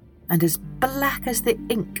and as black as the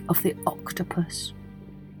ink of the octopus.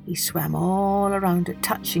 He swam all around it,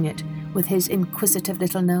 touching it with his inquisitive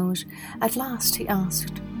little nose. At last he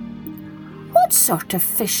asked, "What sort of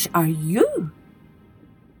fish are you?"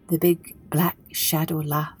 The big black shadow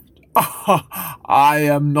laughed. I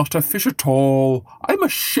am not a fish at all. I'm a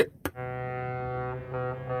ship."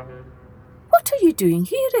 "What are you doing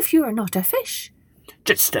here if you are not a fish?"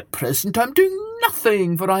 "Just at present I'm doing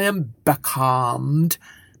nothing, for I am becalmed.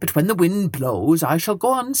 But when the wind blows, I shall go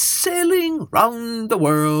on sailing round the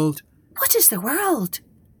world." "What is the world?"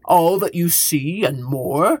 "All that you see and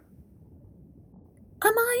more."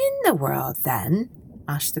 "Am I in the world, then?"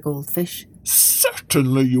 asked the goldfish.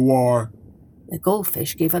 "Certainly you are." The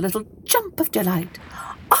goldfish gave a little jump of delight.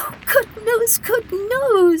 "Oh, good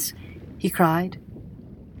news, he cried.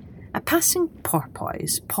 A passing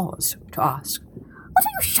porpoise paused to ask, "What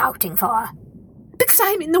are you shouting for?" "Because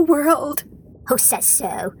I'm in the world." "Who says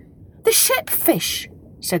so?" "The ship fish,"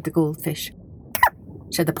 said the goldfish.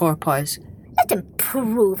 "Said the porpoise. "Let him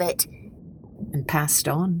prove it. and passed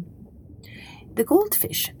on. The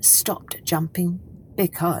goldfish stopped jumping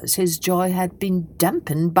because his joy had been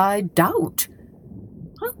dampened by doubt.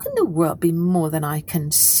 How can the world be more than I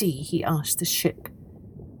can see? He asked the ship.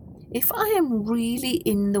 If I am really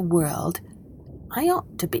in the world, I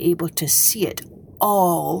ought to be able to see it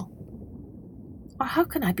all. Or how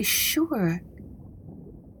can I be sure?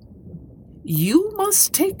 You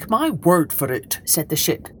must take my word for it, said the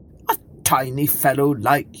ship. A tiny fellow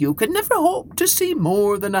like you can never hope to see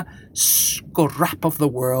more than a scrap of the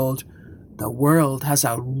world. The world has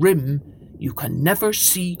a rim you can never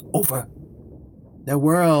see over. The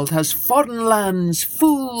world has foreign lands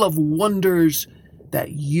full of wonders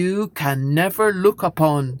that you can never look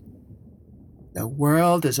upon. The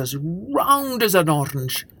world is as round as an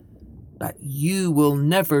orange, but you will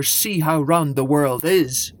never see how round the world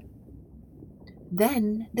is.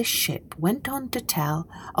 Then the ship went on to tell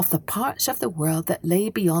of the parts of the world that lay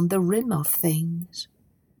beyond the rim of things,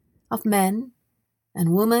 of men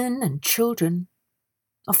and women and children,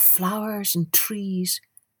 of flowers and trees,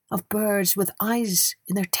 of birds with eyes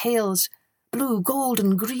in their tails, blue, gold,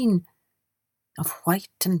 and green, of white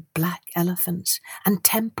and black elephants, and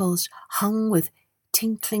temples hung with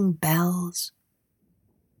tinkling bells.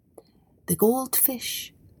 The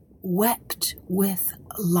goldfish wept with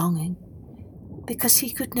longing, because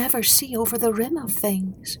he could never see over the rim of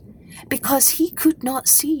things, because he could not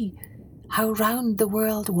see how round the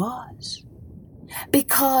world was,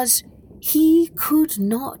 because he could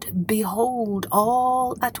not behold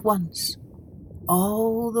all at once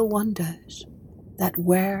all the wonders that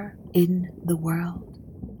were in the world.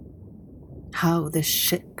 How the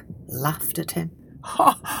ship laughed at him.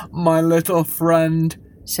 "Ha, my little friend,"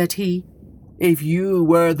 said he. "If you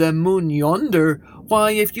were the moon yonder,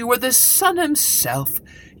 why, if you were the sun himself,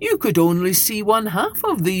 you could only see one half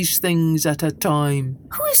of these things at a time."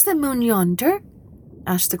 "Who is the moon yonder?"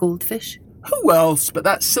 asked the goldfish. "Who else but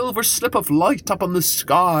that silver slip of light up on the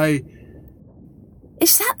sky?"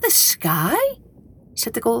 "Is that the sky?"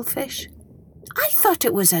 said the goldfish. "I thought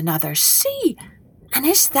it was another sea. And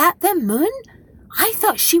is that the moon? I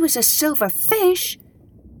thought she was a silver fish.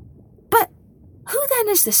 But who then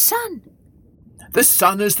is the sun?" "The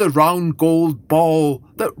sun is the round gold ball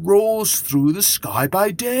that rolls through the sky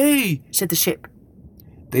by day," said the ship.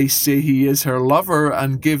 "They say he is her lover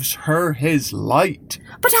and gives her his light."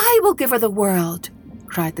 "But I will give her the world,"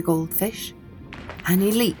 cried the goldfish. And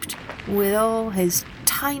he leaped with all his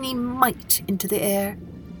tiny might into the air.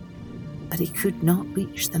 But he could not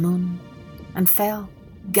reach the moon, and fell,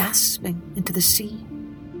 gasping, into the sea.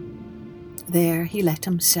 There he let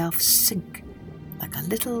himself sink like a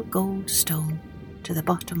little gold stone to the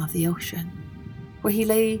bottom of the ocean, where he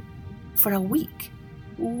lay for a week,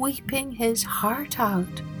 weeping his heart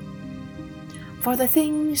out. For the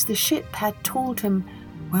things the ship had told him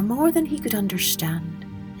were more than he could understand,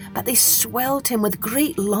 but they swelled him with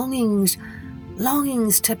great longings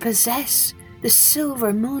to possess the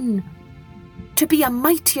silver moon, to be a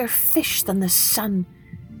mightier fish than the sun,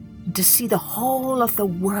 and to see the whole of the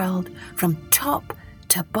world from top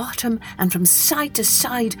to bottom and from side to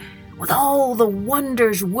side, with all the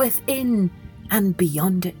wonders within and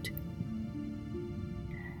beyond it.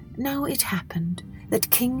 Now it happened that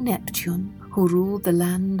King Neptune, who ruled the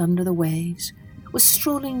land under the waves, was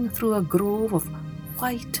strolling through a grove of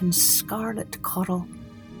white and scarlet coral,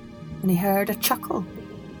 and he heard a chuckle.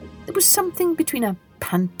 There was something between a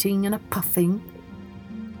panting and a puffing,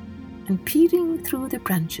 and peering through the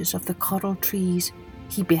branches of the coral trees,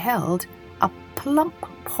 he beheld a plump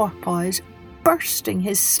porpoise bursting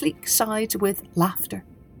his sleek sides with laughter.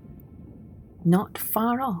 Not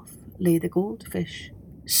far off lay the goldfish,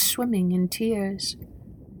 swimming in tears.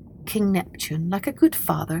 King Neptune, like a good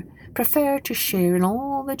father, preferred to share in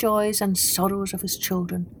all the joys and sorrows of his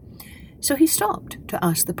children, so he stopped to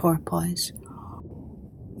ask the porpoise,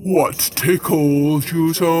 "What tickles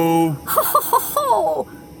you so?" Ho, ho, ho, ho!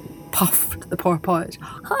 puffed the porpoise.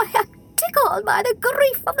 I am tickled by the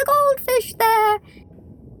grief of the goldfish there.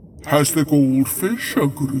 "Has the goldfish a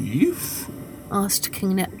grief?" asked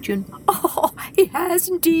King Neptune. Oh, he has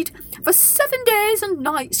indeed. For 7 days and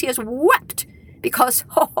nights he has wept, because,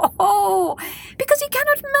 because he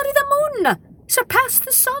cannot marry the moon, surpass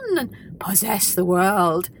the sun, and possess the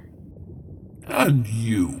world. "And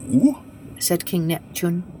you?" said King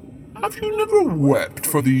Neptune. "Have you never wept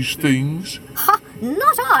for these things?" Ha,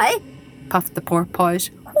 not I. Puffed the porpoise.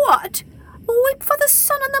 What? Weep for the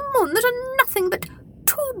sun and the moon that are nothing but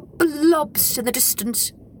two blobs in the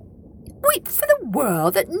distance? Weep for the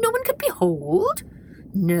world that no one can behold?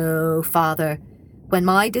 No, father. When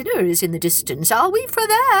my dinner is in the distance, I'll weep for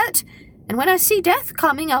that. and when I see death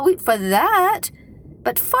coming, I'll wait for that.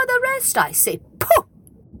 But for the rest, I say, pooh!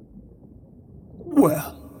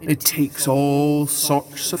 Well, it takes all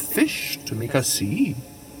sorts of fish to make a sea,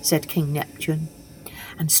 said King Neptune,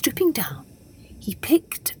 and stooping down, he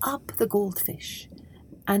picked up the goldfish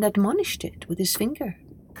and admonished it with his finger.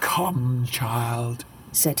 Come, child,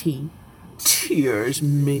 said he. Tears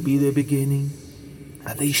may be the beginning,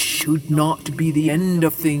 but they should not be the end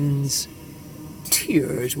of things.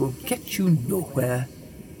 Tears will get you nowhere.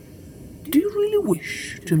 Do you really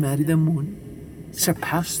wish to marry the moon,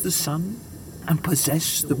 surpass the sun, and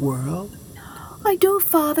possess the world? I do,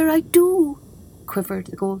 Father, I do, quivered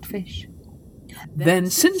the goldfish. Then,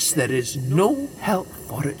 since there is no help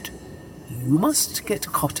for it, you must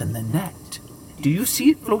get caught in the net. Do you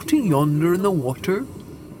see it floating yonder in the water?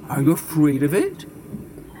 Are you afraid of it?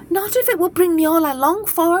 Not if it will bring me all I long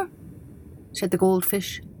for, said the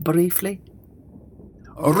goldfish briefly.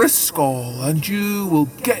 Risk all, and you will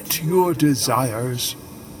get your desires,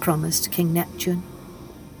 promised King Neptune.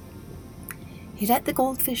 He let the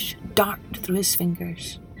goldfish dart through his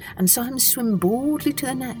fingers and saw him swim boldly to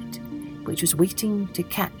the net, which was waiting to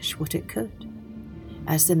catch what it could.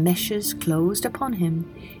 As the meshes closed upon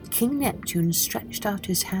him, King Neptune stretched out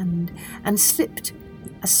his hand and slipped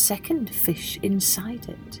a second fish inside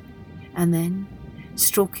it, and then,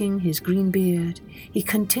 stroking his green beard, he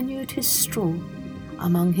continued his stroll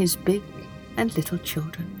among his big and little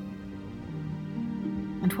children.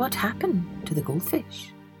 And what happened to the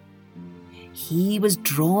goldfish? He was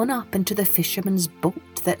drawn up into the fisherman's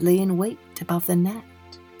boat that lay in wait above the net,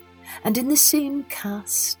 and in the same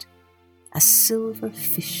cast a silver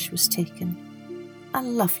fish was taken, a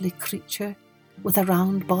lovely creature with a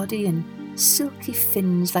round body and silky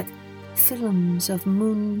fins like films of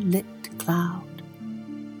moonlit cloud.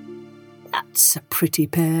 That's a pretty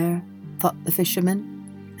pair, thought the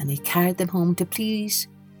fisherman, and he carried them home to please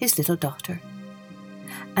his little daughter.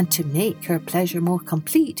 And to make her pleasure more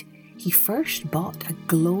complete, he first bought a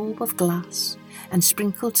globe of glass and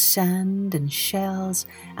sprinkled sand and shells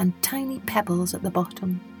and tiny pebbles at the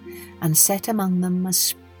bottom, and set among them a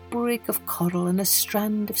sprig of coral and a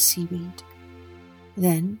strand of seaweed.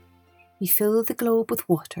 Then he filled the globe with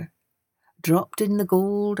water, dropped in the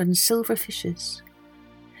gold and silver fishes,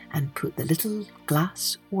 and put the little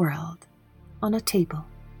glass world on a table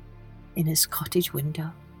in his cottage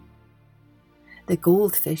window. The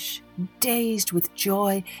goldfish, dazed with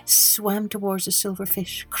joy, swam towards the silver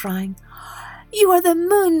fish, crying, "You are the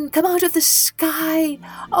moon come out of the sky!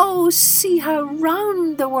 Oh, see how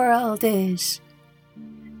round the world is!"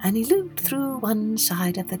 And he looked through one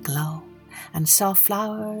side of the globe and saw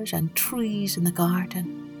flowers and trees in the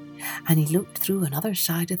garden. And he looked through another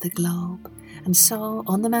side of the globe and saw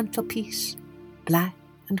on the mantelpiece black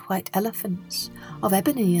and white elephants of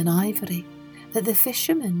ebony and ivory that the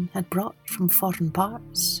fisherman had brought from foreign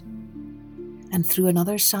parts. And through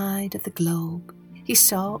another side of the globe he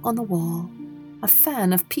saw on the wall a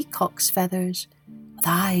fan of peacock's feathers with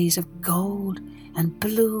eyes of gold and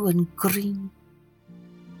blue and green.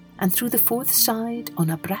 And through the fourth side on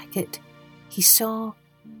a bracket he saw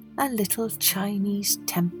a little Chinese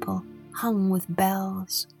temple hung with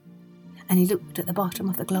bells. And he looked at the bottom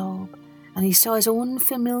of the globe and he saw his own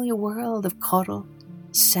familiar world of coral,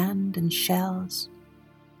 sand and shells.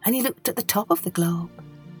 And he looked at the top of the globe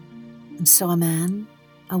and saw a man,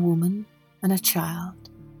 a woman and a child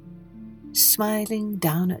smiling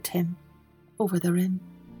down at him over the rim.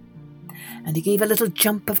 And he gave a little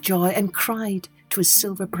jump of joy and cried to his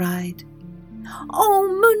silver bride, "Oh,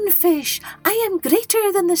 moonfish, I am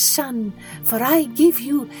greater than the sun, for I give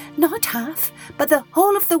you not half, but the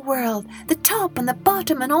whole of the world, the top and the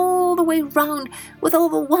bottom and all the way round, with all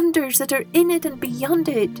the wonders that are in it and beyond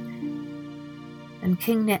it." And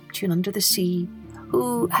King Neptune under the sea,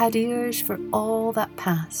 who had ears for all that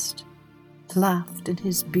passed, laughed in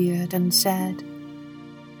his beard and said,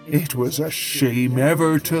 It was a shame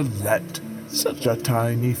ever to let such a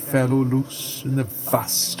tiny fellow loose in the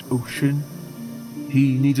vast ocean.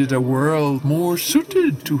 He needed a world more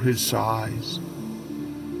suited to his size.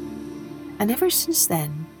 And ever since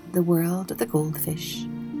then, the world of the goldfish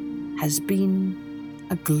has been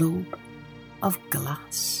a globe of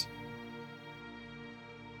glass.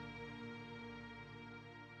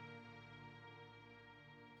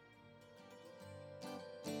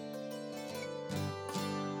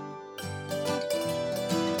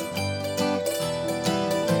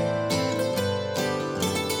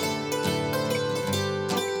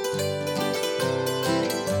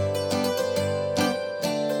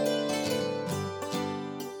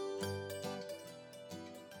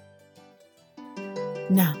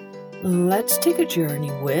 Now, let's take a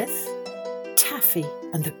journey with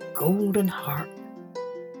and the golden harp.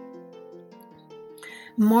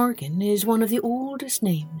 Morgan is one of the oldest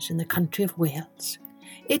names in the country of Wales.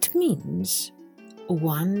 It means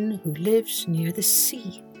one who lives near the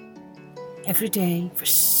sea. Every day for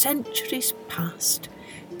centuries past,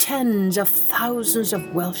 tens of thousands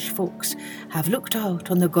of Welsh folks have looked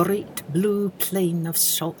out on the great blue plain of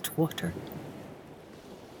salt water.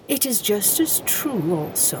 It is just as true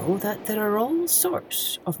also that there are all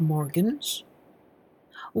sorts of Morgans.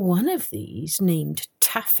 One of these, named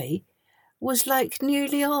Taffy, was like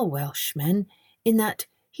nearly all Welshmen in that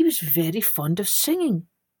he was very fond of singing.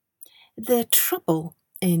 The trouble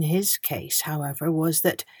in his case, however, was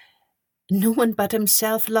that no one but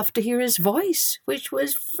himself loved to hear his voice, which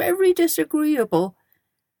was very disagreeable.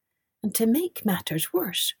 And to make matters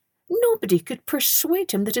worse, nobody could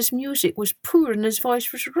persuade him that his music was poor and his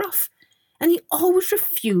voice was rough, and he always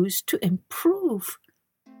refused to improve.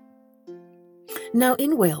 Now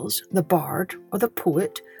in Wales, the bard, or the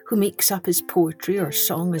poet, who makes up his poetry or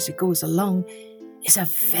song as he goes along, is a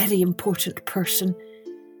very important person,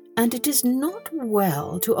 and it is not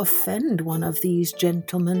well to offend one of these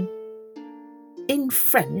gentlemen. In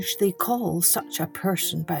French, they call such a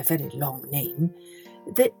person by a very long name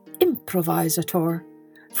the improvisator,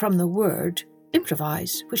 from the word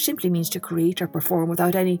improvise, which simply means to create or perform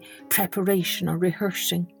without any preparation or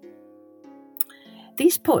rehearsing.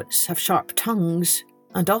 These poets have sharp tongues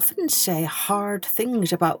and often say hard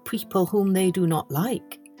things about people whom they do not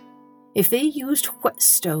like. If they used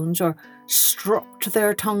whetstones or stropped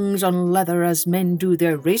their tongues on leather as men do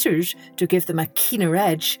their razors to give them a keener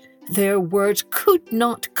edge, their words could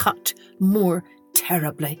not cut more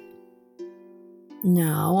terribly.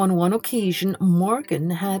 Now, on one occasion, Morgan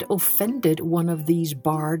had offended one of these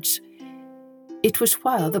bards. It was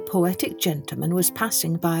while the poetic gentleman was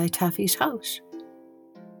passing by Taffy's house.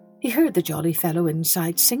 He heard the jolly fellow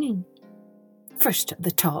inside singing, first at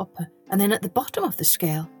the top and then at the bottom of the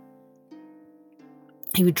scale.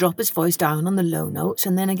 He would drop his voice down on the low notes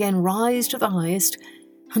and then again rise to the highest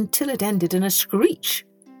until it ended in a screech.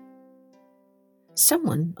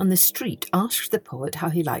 Someone on the street asked the poet how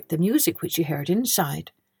he liked the music which he heard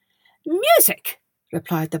inside. "Music!"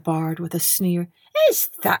 replied the bard with a sneer. "Is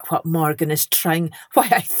that what Morgan is trying? Why,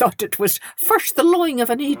 I thought it was first the lowing of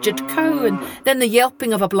an aged cow and then the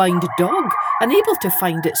yelping of a blind dog, unable to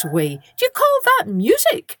find its way. Do you call that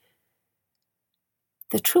music?"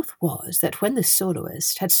 The truth was that when the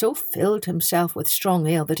soloist had so filled himself with strong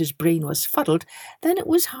ale that his brain was fuddled, then it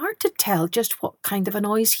was hard to tell just what kind of a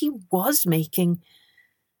noise he was making.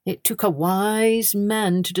 It took a wise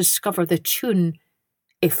man to discover the tune,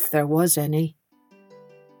 if there was any.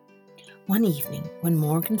 One evening, when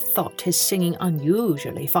Morgan thought his singing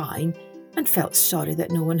unusually fine and felt sorry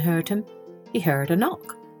that no one heard him, he heard a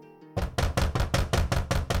knock.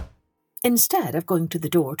 Instead of going to the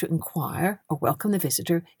door to inquire or welcome the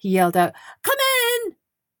visitor, he yelled out, "Come in!"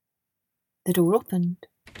 The door opened,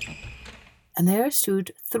 and there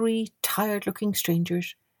stood 3 tired-looking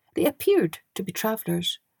strangers. They appeared to be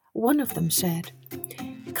travellers. One of them said,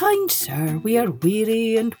 "Kind sir, we are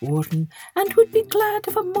weary and worn, and would be glad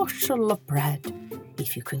of a morsel of bread.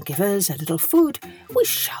 If you can give us a little food, we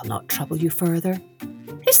shall not trouble you further."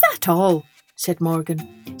 "Is that all?" said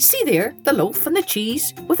Morgan. "See there, the loaf and the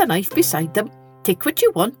cheese, with a knife beside them. Take what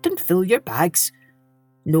you want and fill your bags.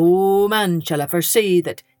 No man shall ever say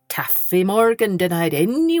that Taffy Morgan denied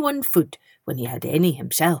anyone food when he had any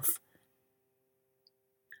himself."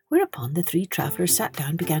 Whereupon the 3 travellers sat down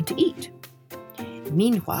and began to eat.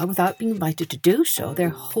 Meanwhile, without being invited to do so, their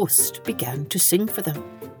host began to sing for them.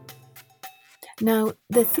 Now,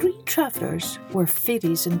 the 3 travellers were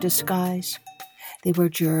fairies in disguise. They were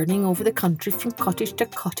journeying over the country from cottage to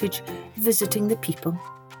cottage, visiting the people.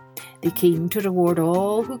 They came to reward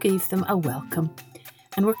all who gave them a welcome,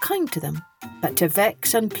 and were kind to them, but to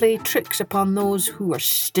vex and play tricks upon those who were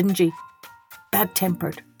stingy,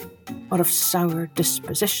 bad-tempered, or of sour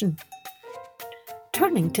disposition.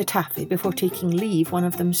 Turning to Taffy before taking leave, one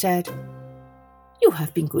of them said, "You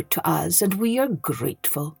have been good to us, and we are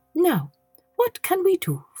grateful. Now, what can we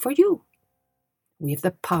do for you? We have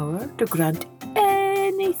the power to grant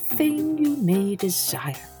anything you may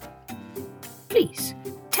desire. Please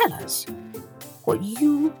tell us what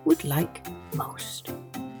you would like most."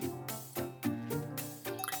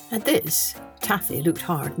 At this, Taffy looked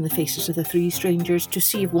hard in the faces of the 3 strangers to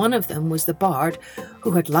see if one of them was the bard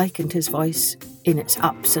who had likened his voice in its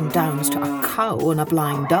ups and downs to a cow and a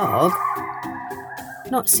blind dog.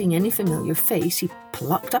 Not seeing any familiar face, he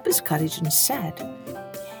plucked up his courage and said,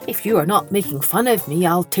 "If you are not making fun of me,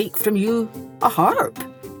 I'll take from you a harp.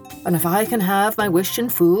 And if I can have my wish in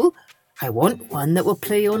full, I want one that will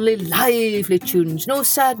play only lively tunes, no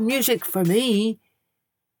sad music for me."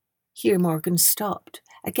 Here Morgan stopped.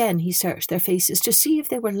 Again he searched their faces to see if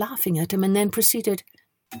they were laughing at him, and then proceeded,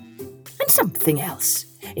 "And something else,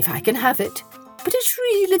 if I can have it, but it's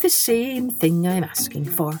really the same thing I'm asking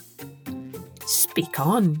for." "Speak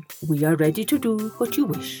on, we are ready to do what you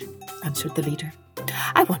wish," answered the leader.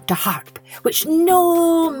 "I want a harp, which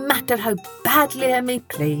no matter how badly I may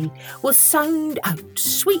play, will sound out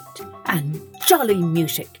sweet and jolly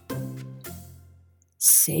music."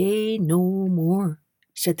 "Say no more,"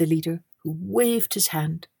 said the leader, who waved his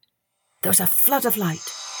hand. There was a flood of light,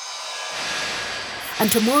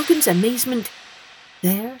 and to Morgan's amazement,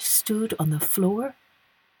 there stood on the floor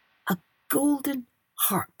a golden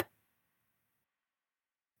harp.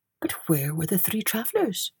 But where were the 3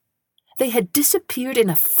 travellers? They had disappeared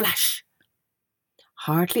in a flash.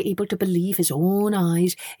 Hardly able to believe his own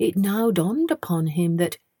eyes, it now dawned upon him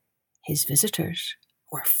that his visitors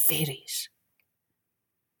were fairies.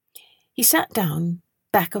 He sat down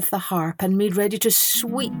back of the harp and made ready to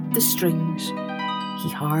sweep the strings.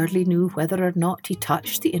 He hardly knew whether or not he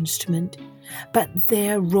touched the instrument, but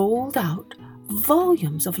there rolled out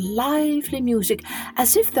volumes of lively music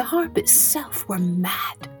as if the harp itself were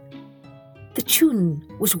mad. The tune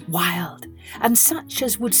was wild, and such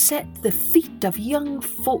as would set the feet of young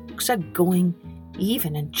folks a-going,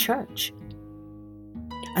 even in church.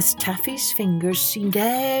 As Taffy's fingers seemed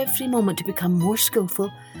every moment to become more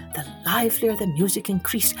skilful, the livelier the music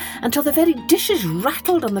increased, until the very dishes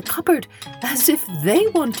rattled on the cupboard as if they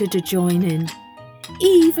wanted to join in.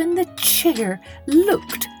 Even the chair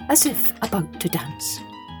looked as if about to dance.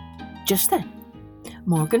 Just then,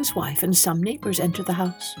 Morgan's wife and some neighbours entered the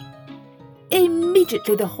house.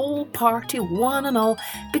 Immediately the whole party, one and all,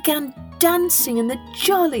 began dancing in the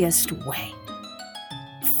jolliest way.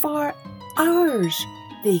 For hours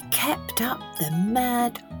they kept up the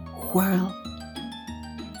mad whirl.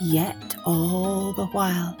 Yet all the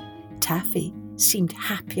while Taffy seemed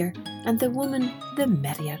happier and the woman the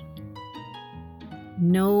merrier.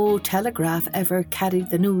 No telegraph ever carried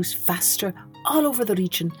the news faster all over the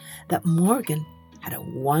region that Morgan had a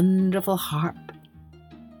wonderful harp.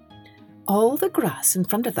 All the grass in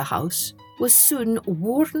front of the house was soon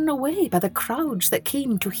worn away by the crowds that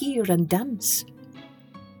came to hear and dance.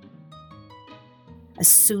 As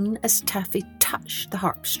soon as Taffy touched the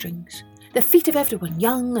harp strings, the feet of everyone,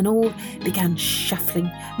 young and old, began shuffling,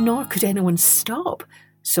 nor could anyone stop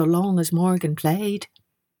so long as Morgan played.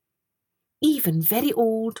 Even very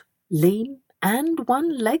old, lame, and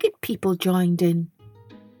one-legged people joined in.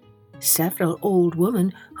 Several old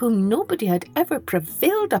women, whom nobody had ever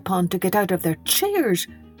prevailed upon to get out of their chairs,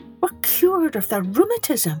 were cured of their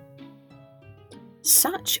rheumatism.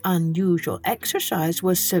 Such unusual exercise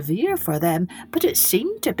was severe for them, but it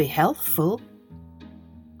seemed to be healthful.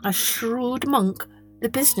 A shrewd monk, the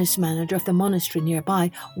business manager of the monastery nearby,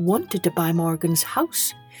 wanted to buy Morgan's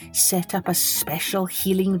house, set up a special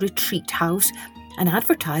healing retreat house, and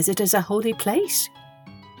advertise it as a holy place.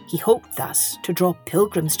 He hoped thus to draw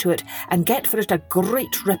pilgrims to it and get for it a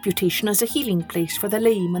great reputation as a healing place for the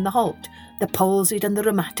lame and the halt, the palsied and the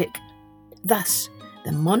rheumatic. Thus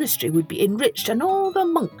the monastery would be enriched and all the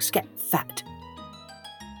monks get fat.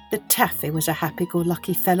 But Taffy was a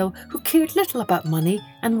happy-go-lucky fellow who cared little about money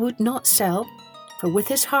and would not sell, for with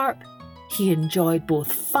his harp he enjoyed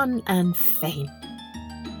both fun and fame.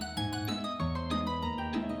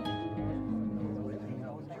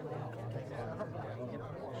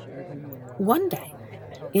 One day,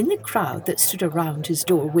 in the crowd that stood around his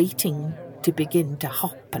door waiting to begin to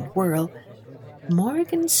hop and whirl,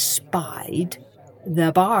 Morgan spied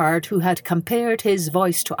the bard who had compared his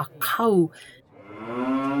voice to a cow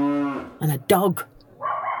and a dog.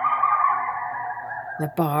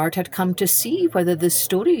 The bard had come to see whether the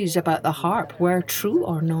stories about the harp were true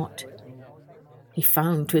or not. He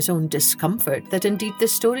found to his own discomfort that indeed the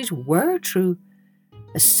stories were true.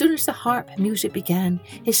 As soon as the harp music began,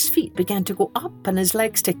 his feet began to go up and his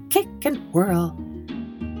legs to kick and whirl.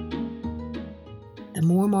 The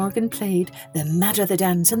more Morgan played, the madder the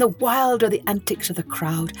dance and the wilder the antics of the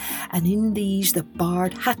crowd, and in these the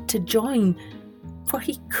bard had to join, for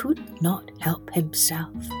he could not help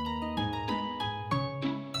himself.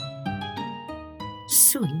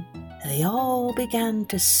 Soon they all began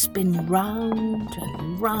to spin round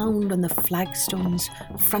and round on the flagstones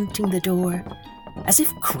fronting the door, as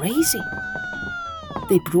if crazy.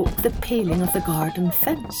 They broke the paling of the garden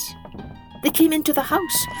fence. They came into the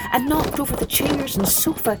house and knocked over the chairs and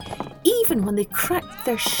sofa, even when they cracked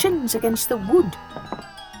their shins against the wood.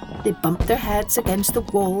 They bumped their heads against the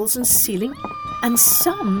walls and ceiling, and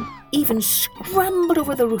some even scrambled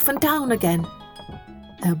over the roof and down again.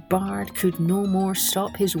 The bard could no more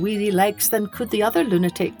stop his weary legs than could the other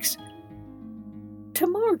lunatics. To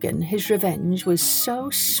Morgan, his revenge was so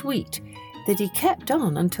sweet that he kept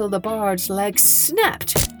on until the bard's legs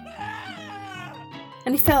snapped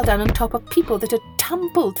and he fell down on top of people that had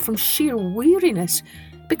tumbled from sheer weariness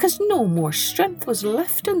because no more strength was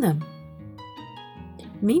left in them.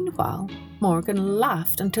 Meanwhile, Morgan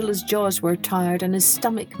laughed until his jaws were tired and his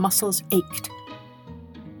stomach muscles ached.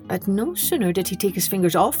 But no sooner did he take his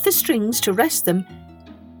fingers off the strings to rest them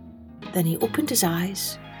than he opened his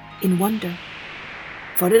eyes in wonder,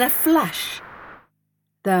 for in a flash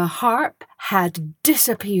the harp had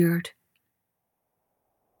disappeared.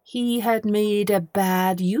 He had made a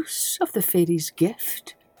bad use of the fairy's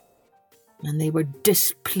gift, and they were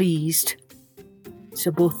displeased.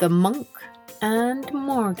 So both the monk and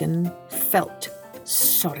Morgan felt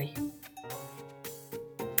sorry.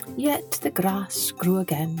 Yet the grass grew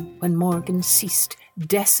again when Morgan ceased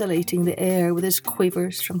desolating the air with his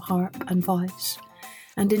quavers from harp and voice,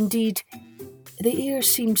 and indeed the air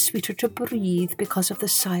seemed sweeter to breathe because of the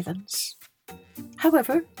silence.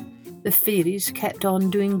 However, the fairies kept on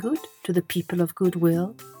doing good to the people of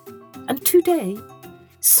goodwill, and today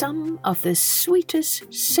some of the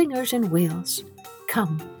sweetest singers in Wales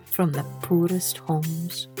come from the poorest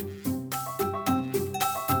homes.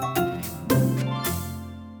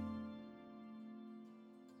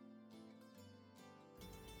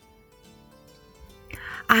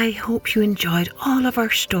 I hope you enjoyed all of our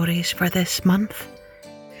stories for this month.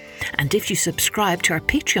 And if you subscribe to our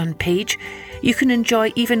Patreon page, you can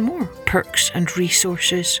enjoy even more perks and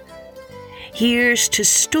resources. Here's to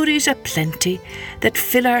stories aplenty that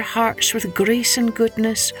fill our hearts with grace and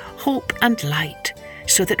goodness, hope and light,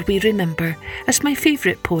 so that we remember, as my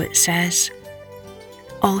favourite poet says,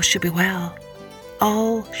 all shall be well,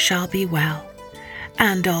 all shall be well,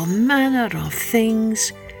 and all manner of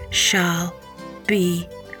things shall be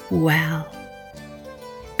well.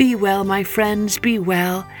 Be well, my friends, be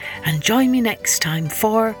well, and join me next time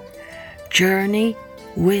for Journey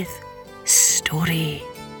with Story.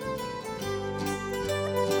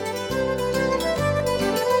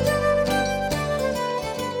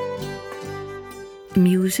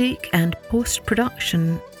 Music and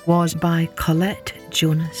post-production was by Colette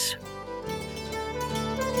Jonas.